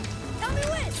 Tell me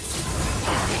when!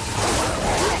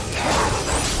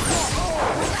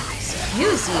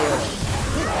 Use you.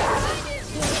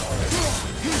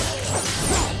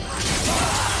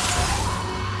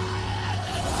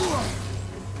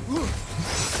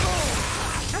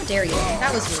 How dare you?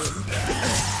 That was rude.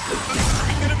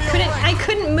 I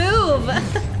couldn't move.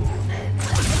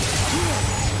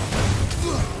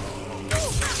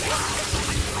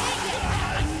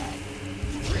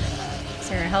 Is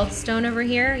there a health stone over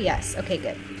here? Yes. Okay,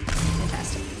 good.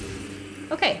 Fantastic.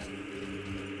 Okay.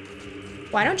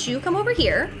 Why don't you come over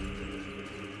here?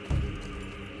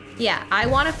 Yeah, I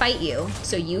want to fight you,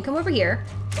 so you come over here.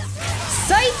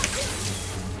 Psych!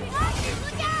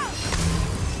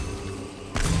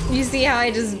 You see how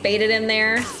I just baited him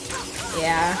there?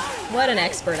 Yeah, what an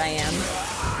expert I am.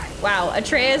 Wow,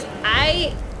 Atreus,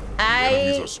 I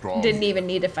didn't even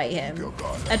need to fight him.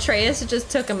 Atreus just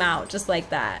took him out just like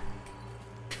that.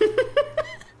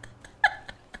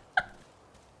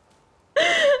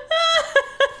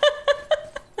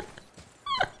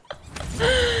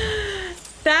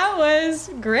 That was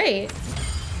great.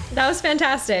 That was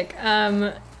fantastic.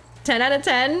 10 out of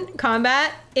 10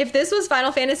 combat. If this was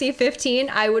Final Fantasy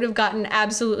 15, I would have gotten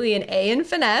absolutely an A in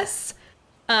finesse.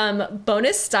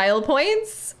 Bonus style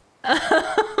points.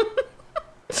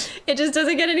 It just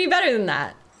doesn't get any better than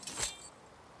that.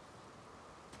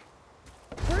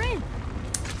 We're in.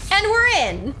 And we're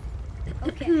in.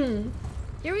 Okay.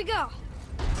 Here we go.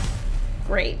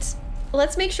 Great.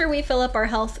 Let's make sure we fill up our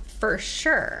health for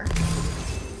sure.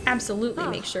 Absolutely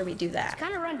make sure we do that. It's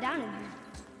kind of run down in here.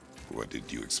 What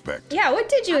did you expect? Yeah, what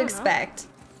did you I don't know. expect?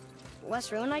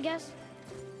 Less ruin, I guess?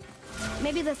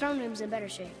 Maybe the throne room's in better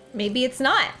shape. Maybe it's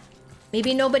not.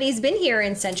 Maybe nobody's been here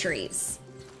in centuries.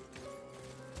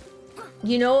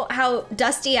 You know how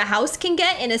dusty a house can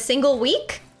get in a single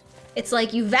week? It's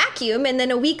like you vacuum and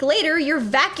then a week later you're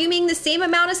vacuuming the same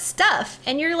amount of stuff.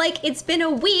 And you're like, it's been a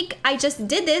week, I just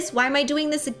did this, why am I doing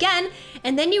this again?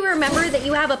 And then you remember that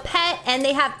you have a pet and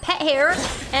they have pet hair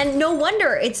and no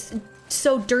wonder it's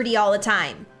so dirty all the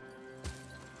time.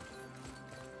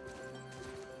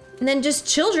 And then just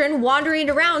children wandering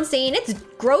around saying it's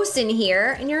gross in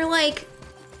here. And you're like,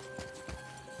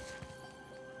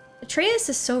 Atreus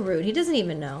is so rude, he doesn't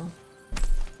even know.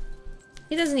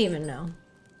 He doesn't even know.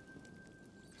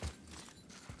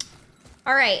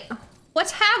 All right,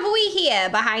 what have we here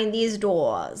behind these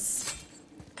doors?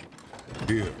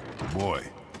 Here, boy.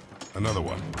 Another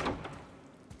one.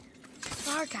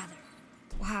 Stargather.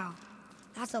 Wow,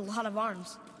 that's a lot of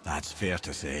arms. That's fair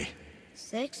to say.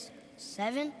 6,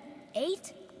 7,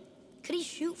 8? Could he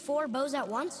shoot 4 bows at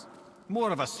once?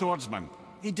 More of a swordsman.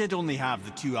 He did only have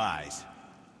the 2 eyes.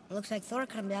 It looks like Thor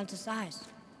cut him down to size.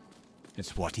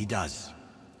 It's what he does.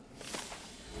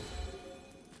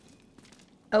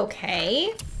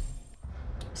 Okay.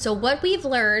 So what we've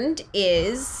learned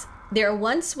is there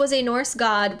once was a Norse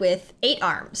god with 8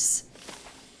 arms.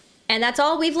 And that's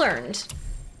all we've learned.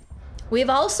 We've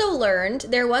also learned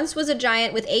there once was a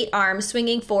giant with 8 arms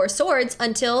swinging 4 swords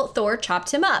until Thor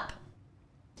chopped him up.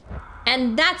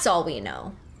 And that's all we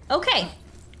know. Okay,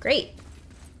 great.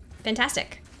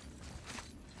 Fantastic.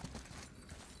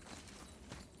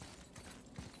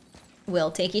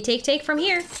 We'll take from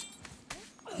here.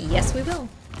 Yes, we will.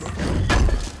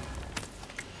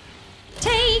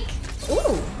 Take!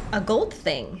 Ooh, a gold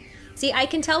thing. See, I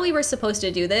can tell we were supposed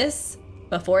to do this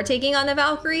before taking on the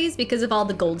Valkyries because of all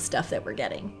the gold stuff that we're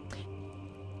getting.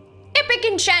 Epic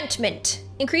enchantment.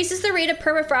 Increases the rate of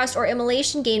permafrost or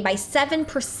immolation gain by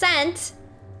 7%.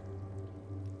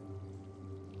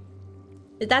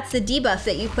 That's the debuff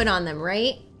that you put on them,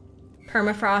 right?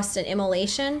 Permafrost and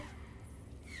immolation.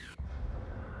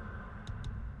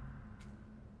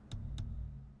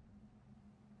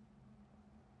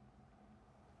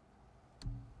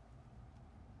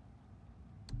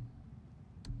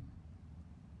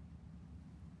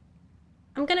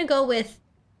 I'm gonna go with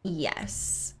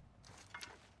yes.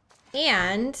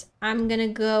 And I'm gonna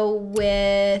go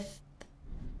with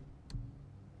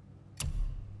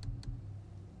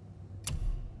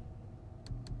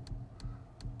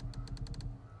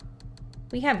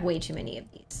we have way too many of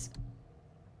these.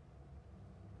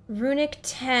 Runic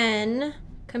 10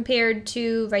 compared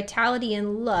to Vitality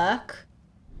and Luck.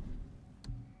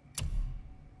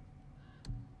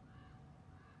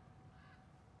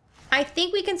 I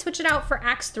think we can switch it out for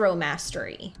Axe Throw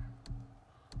Mastery.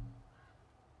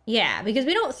 Yeah, because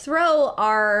we don't throw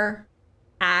our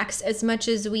axe as much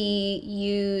as we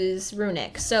use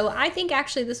Runic. So I think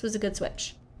actually this was a good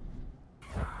switch.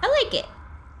 I like it.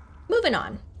 Moving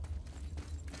on.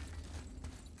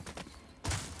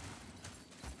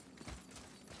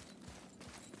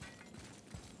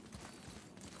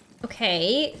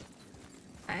 Okay.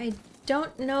 I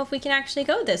don't know if we can actually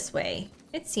go this way.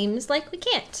 It seems like we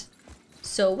can't.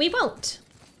 So we won't.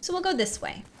 So we'll go this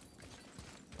way.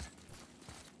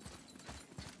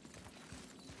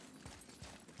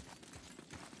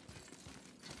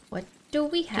 What do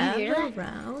we have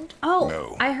around? Oh,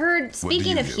 No. I heard,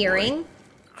 speaking of hear, boy? hearing.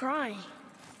 Crying.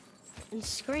 And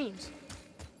screams.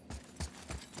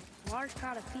 Large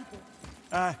crowd of people.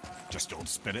 Just old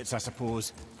spirits, I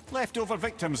suppose. Leftover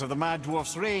victims of the Mad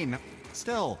Dwarf's reign.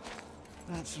 Still,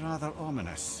 that's rather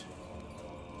ominous.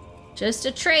 Just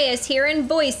Atreus hearing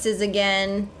voices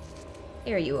again.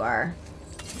 Here you are.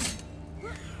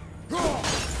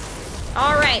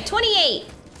 All right, 28.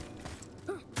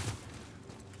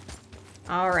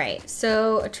 All right,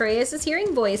 so Atreus is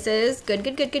hearing voices. Good,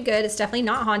 good, good, good, good. It's definitely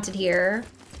not haunted here.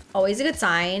 Always a good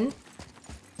sign.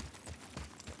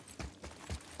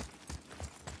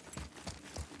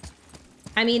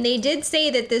 I mean, they did say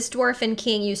that this dwarven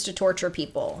king used to torture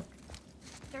people.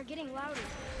 They're getting louder.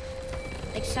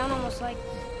 They sound almost like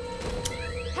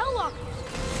Helllock.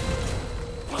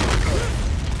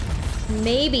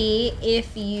 Maybe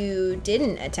if you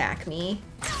didn't attack me,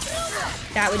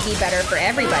 that would be better for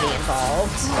everybody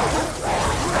involved.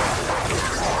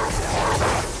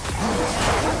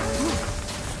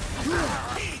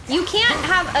 You can't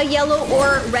have a yellow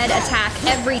or red attack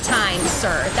every time,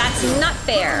 sir. That's not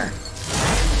fair.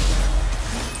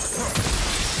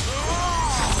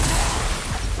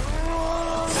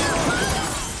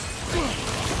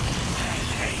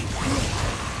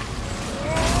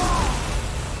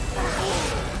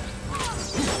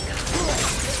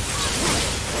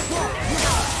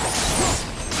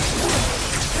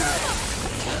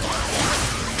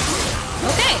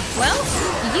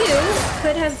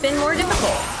 have been more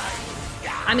difficult.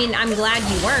 I mean, I'm glad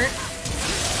you weren't,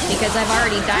 because I've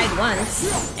already died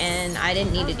once, and I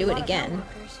didn't need to do it again.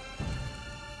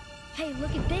 Hey,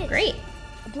 look at this. Great.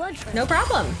 A blood trail. No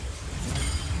problem.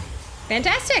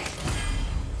 Fantastic.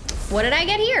 What did I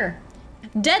get here?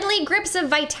 Deadly Grips of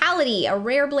Vitality, a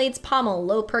rare blade's pommel.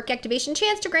 Low perk activation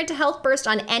chance to grant a health burst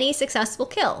on any successful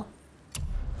kill.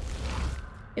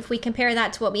 If we compare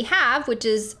that to what we have, which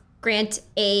is grant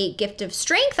a gift of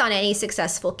strength on any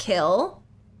successful kill,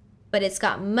 but it's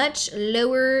got much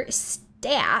lower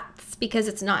stats because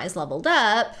it's not as leveled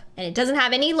up, and it doesn't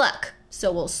have any luck.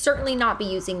 So we'll certainly not be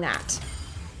using that.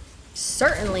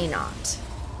 Certainly not.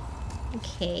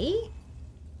 Okay.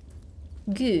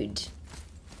 Good.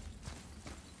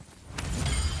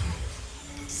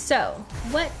 So,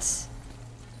 what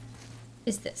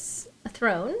is this? A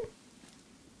throne?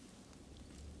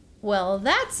 Well,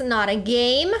 that's not a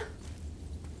game.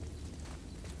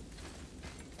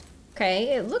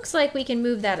 Okay, it looks like we can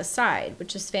move that aside,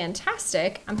 which is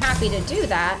fantastic. I'm happy to do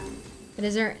that. But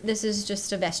this is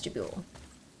just a vestibule.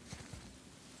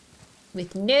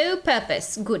 With no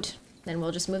purpose. Good. Then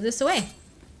we'll just move this away.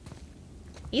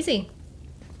 Easy.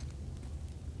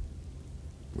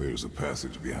 Where's the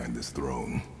passage behind this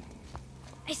throne?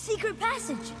 A secret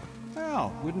passage.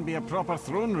 Well, wouldn't be a proper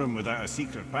throne room without a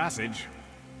secret passage.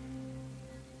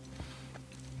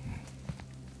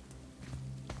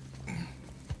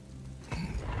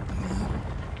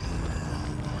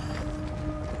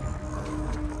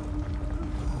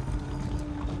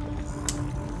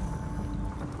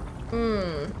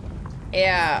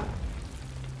 Yeah.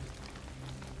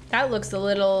 That looks a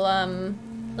little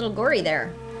gory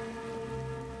there.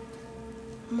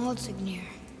 Mótsognir.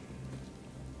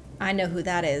 I know who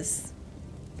that is.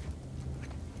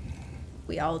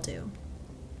 We all do.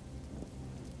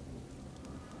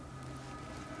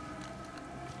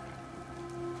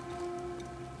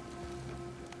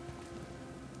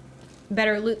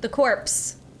 Better loot the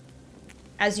corpse,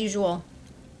 as usual.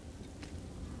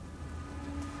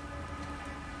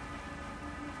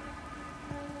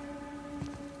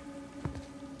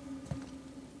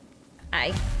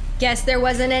 I guess there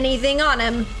wasn't anything on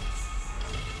him.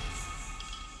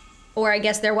 Or I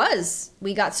guess there was.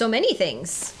 We got so many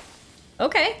things.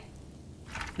 Okay.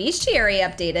 Bestiary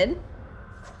updated.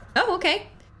 Oh, okay.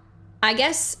 I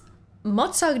guess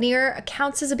Mótsognir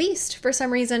counts as a beast for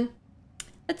some reason.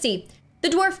 Let's see. The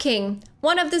Dwarf King,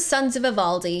 one of the sons of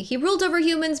Ivaldi. He ruled over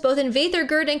humans both in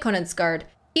Dvegræðikr and Konunsgard.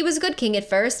 He was a good king at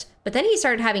first, but then he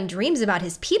started having dreams about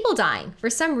his people dying. For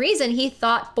some reason, he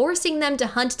thought forcing them to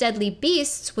hunt deadly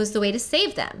beasts was the way to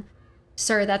save them.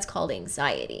 Sir, that's called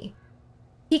anxiety.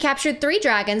 He captured 3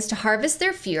 dragons to harvest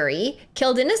their fury,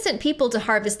 killed innocent people to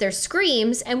harvest their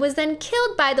screams, and was then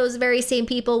killed by those very same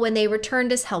people when they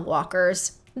returned as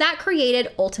Hellwalkers. That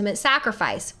created ultimate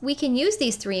sacrifice. We can use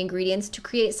these 3 ingredients to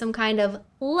create some kind of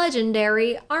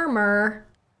legendary armor.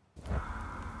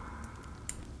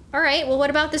 All right, well, what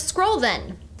about this scroll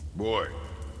then? Boy.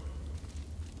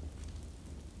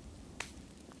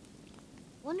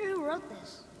 Wonder who wrote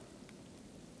this.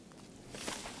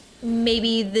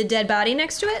 Maybe the dead body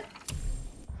next to it?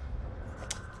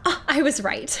 Oh, I was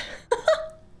right.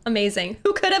 Amazing.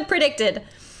 Who could have predicted?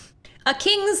 A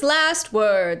king's last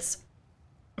words.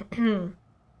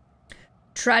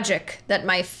 Tragic that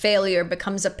my failure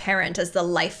becomes apparent as the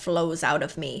life flows out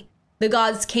of me. The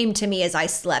gods came to me as I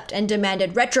slept and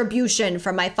demanded retribution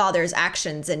for my father's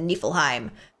actions in Niflheim.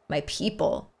 My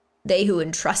people, they who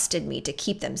entrusted me to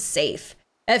keep them safe.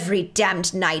 Every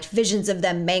damned night, visions of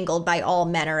them mangled by all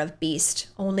manner of beast.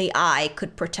 Only I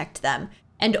could protect them,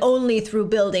 and only through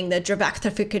building the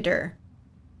Dvegræðikr.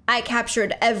 I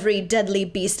captured every deadly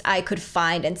beast I could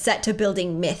find and set to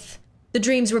building myth. The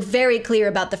dreams were very clear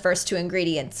about the first 2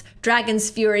 ingredients,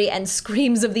 dragon's fury and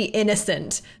screams of the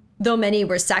innocent. Though many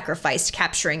were sacrificed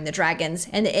capturing the dragons,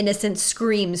 and the innocent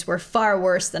screams were far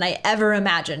worse than I ever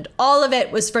imagined. All of it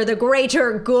was for the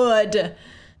greater good.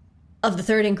 Of the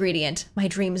 3rd ingredient, my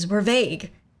dreams were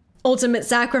vague. Ultimate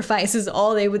sacrifice is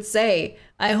all they would say.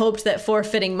 I hoped that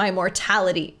forfeiting my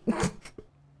mortality...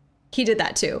 He did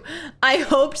that too. I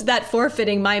hoped that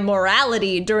forfeiting my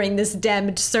morality during this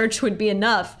damned search would be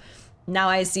enough. Now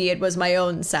I see it was my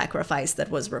own sacrifice that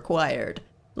was required.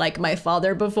 Like my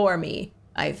father before me,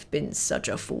 I've been such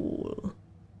a fool.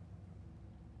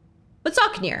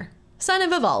 Mótsognir, son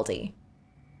of Ivaldi.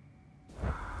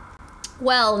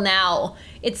 Well now,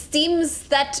 it seems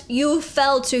that you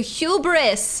fell to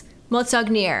hubris,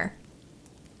 Mótsognir.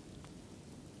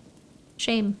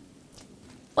 Shame.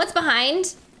 What's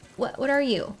behind? What are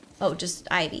you? Oh, just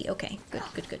ivy. Okay, good.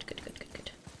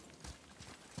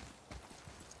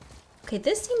 Okay,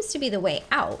 this seems to be the way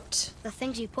out. The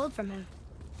things you pulled from him.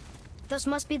 Those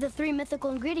must be the 3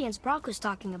 mythical ingredients Brok was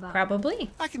talking about.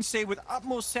 Probably. I can say with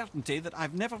utmost certainty that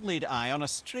I've never laid eye on a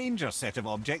stranger set of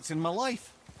objects in my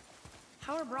life.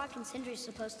 How are Brok and Sindri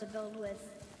supposed to build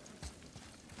with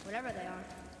whatever they are?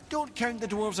 Don't count the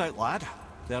dwarves out, lad.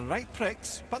 They're right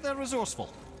pricks, but they're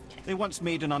resourceful. They once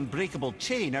made an unbreakable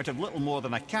chain out of little more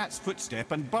than a cat's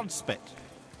footstep and bird spit.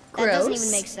 That Gross. doesn't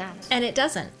even make sense. And it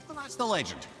doesn't. Well, that's the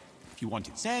legend. If you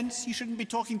wanted sense, you shouldn't be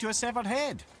talking to a severed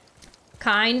head.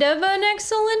 Kind of an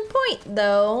excellent point,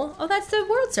 though. Oh, that's the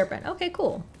world serpent. Okay,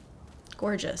 cool.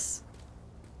 Gorgeous.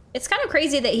 It's kind of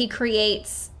crazy that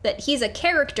he's a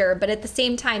character, but at the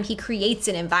same time, he creates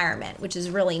an environment, which is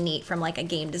really neat from like a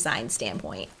game design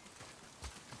standpoint.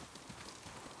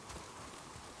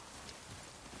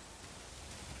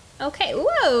 Okay,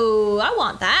 whoa, I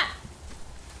want that.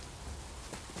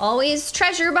 Always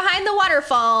treasure behind the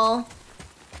waterfall.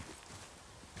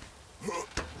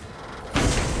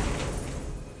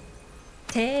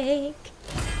 Take,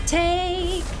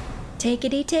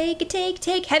 take-itty,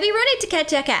 take. Heavy runic to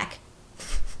catch a cack.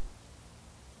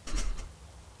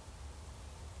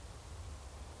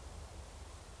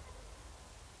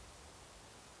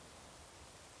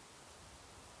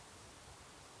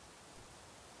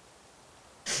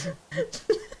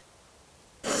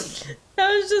 That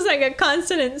was just like a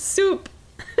consonant soup.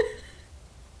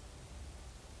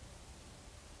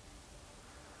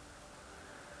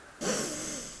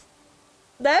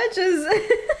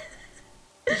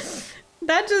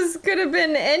 That just could have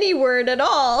been any word at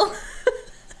all.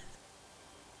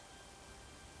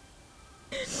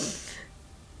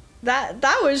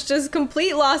 That was just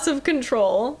complete loss of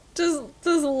control. Just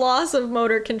loss of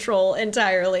motor control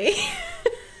entirely.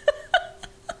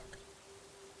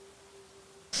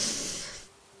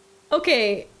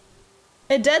 Okay.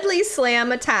 A deadly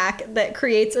slam attack that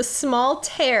creates a small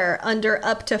tear under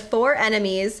up to 4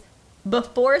 enemies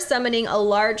before summoning a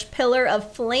large pillar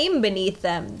of flame beneath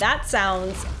them. That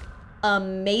sounds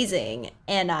amazing,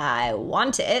 and I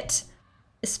want it,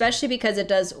 especially because it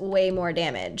does way more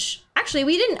damage. Actually,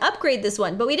 we didn't upgrade this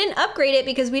one, but we didn't upgrade it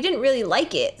because we didn't really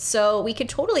like it, so we could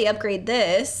totally upgrade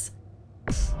this.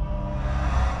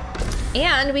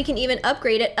 And we can even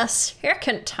upgrade it a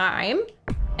second time,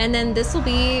 and then this will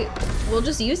be, we'll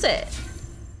just use it.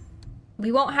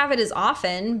 We won't have it as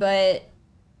often, but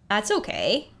that's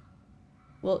okay.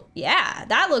 Well, yeah,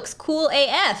 that looks cool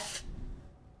AF,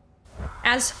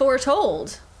 as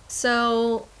foretold.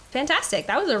 So, fantastic.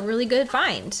 That was a really good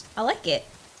find. I like it.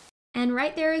 And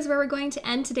right there is where we're going to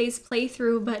end today's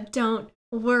playthrough, but don't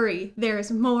worry,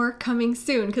 there's more coming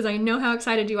soon, because I know how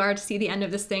excited you are to see the end of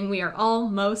this thing. We are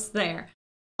almost there.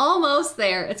 Almost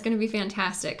there. It's going to be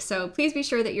fantastic. So please be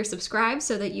sure that you're subscribed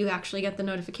so that you actually get the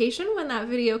notification when that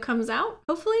video comes out.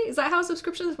 Hopefully. Is that how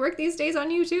subscriptions work these days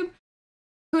on YouTube?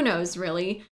 Who knows,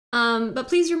 really? But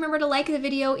please remember to like the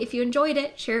video if you enjoyed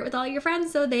it, share it with all your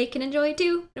friends so they can enjoy it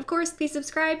too. And of course, please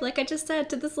subscribe, like I just said,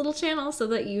 to this little channel so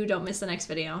that you don't miss the next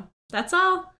video. That's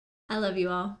all. I love you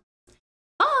all.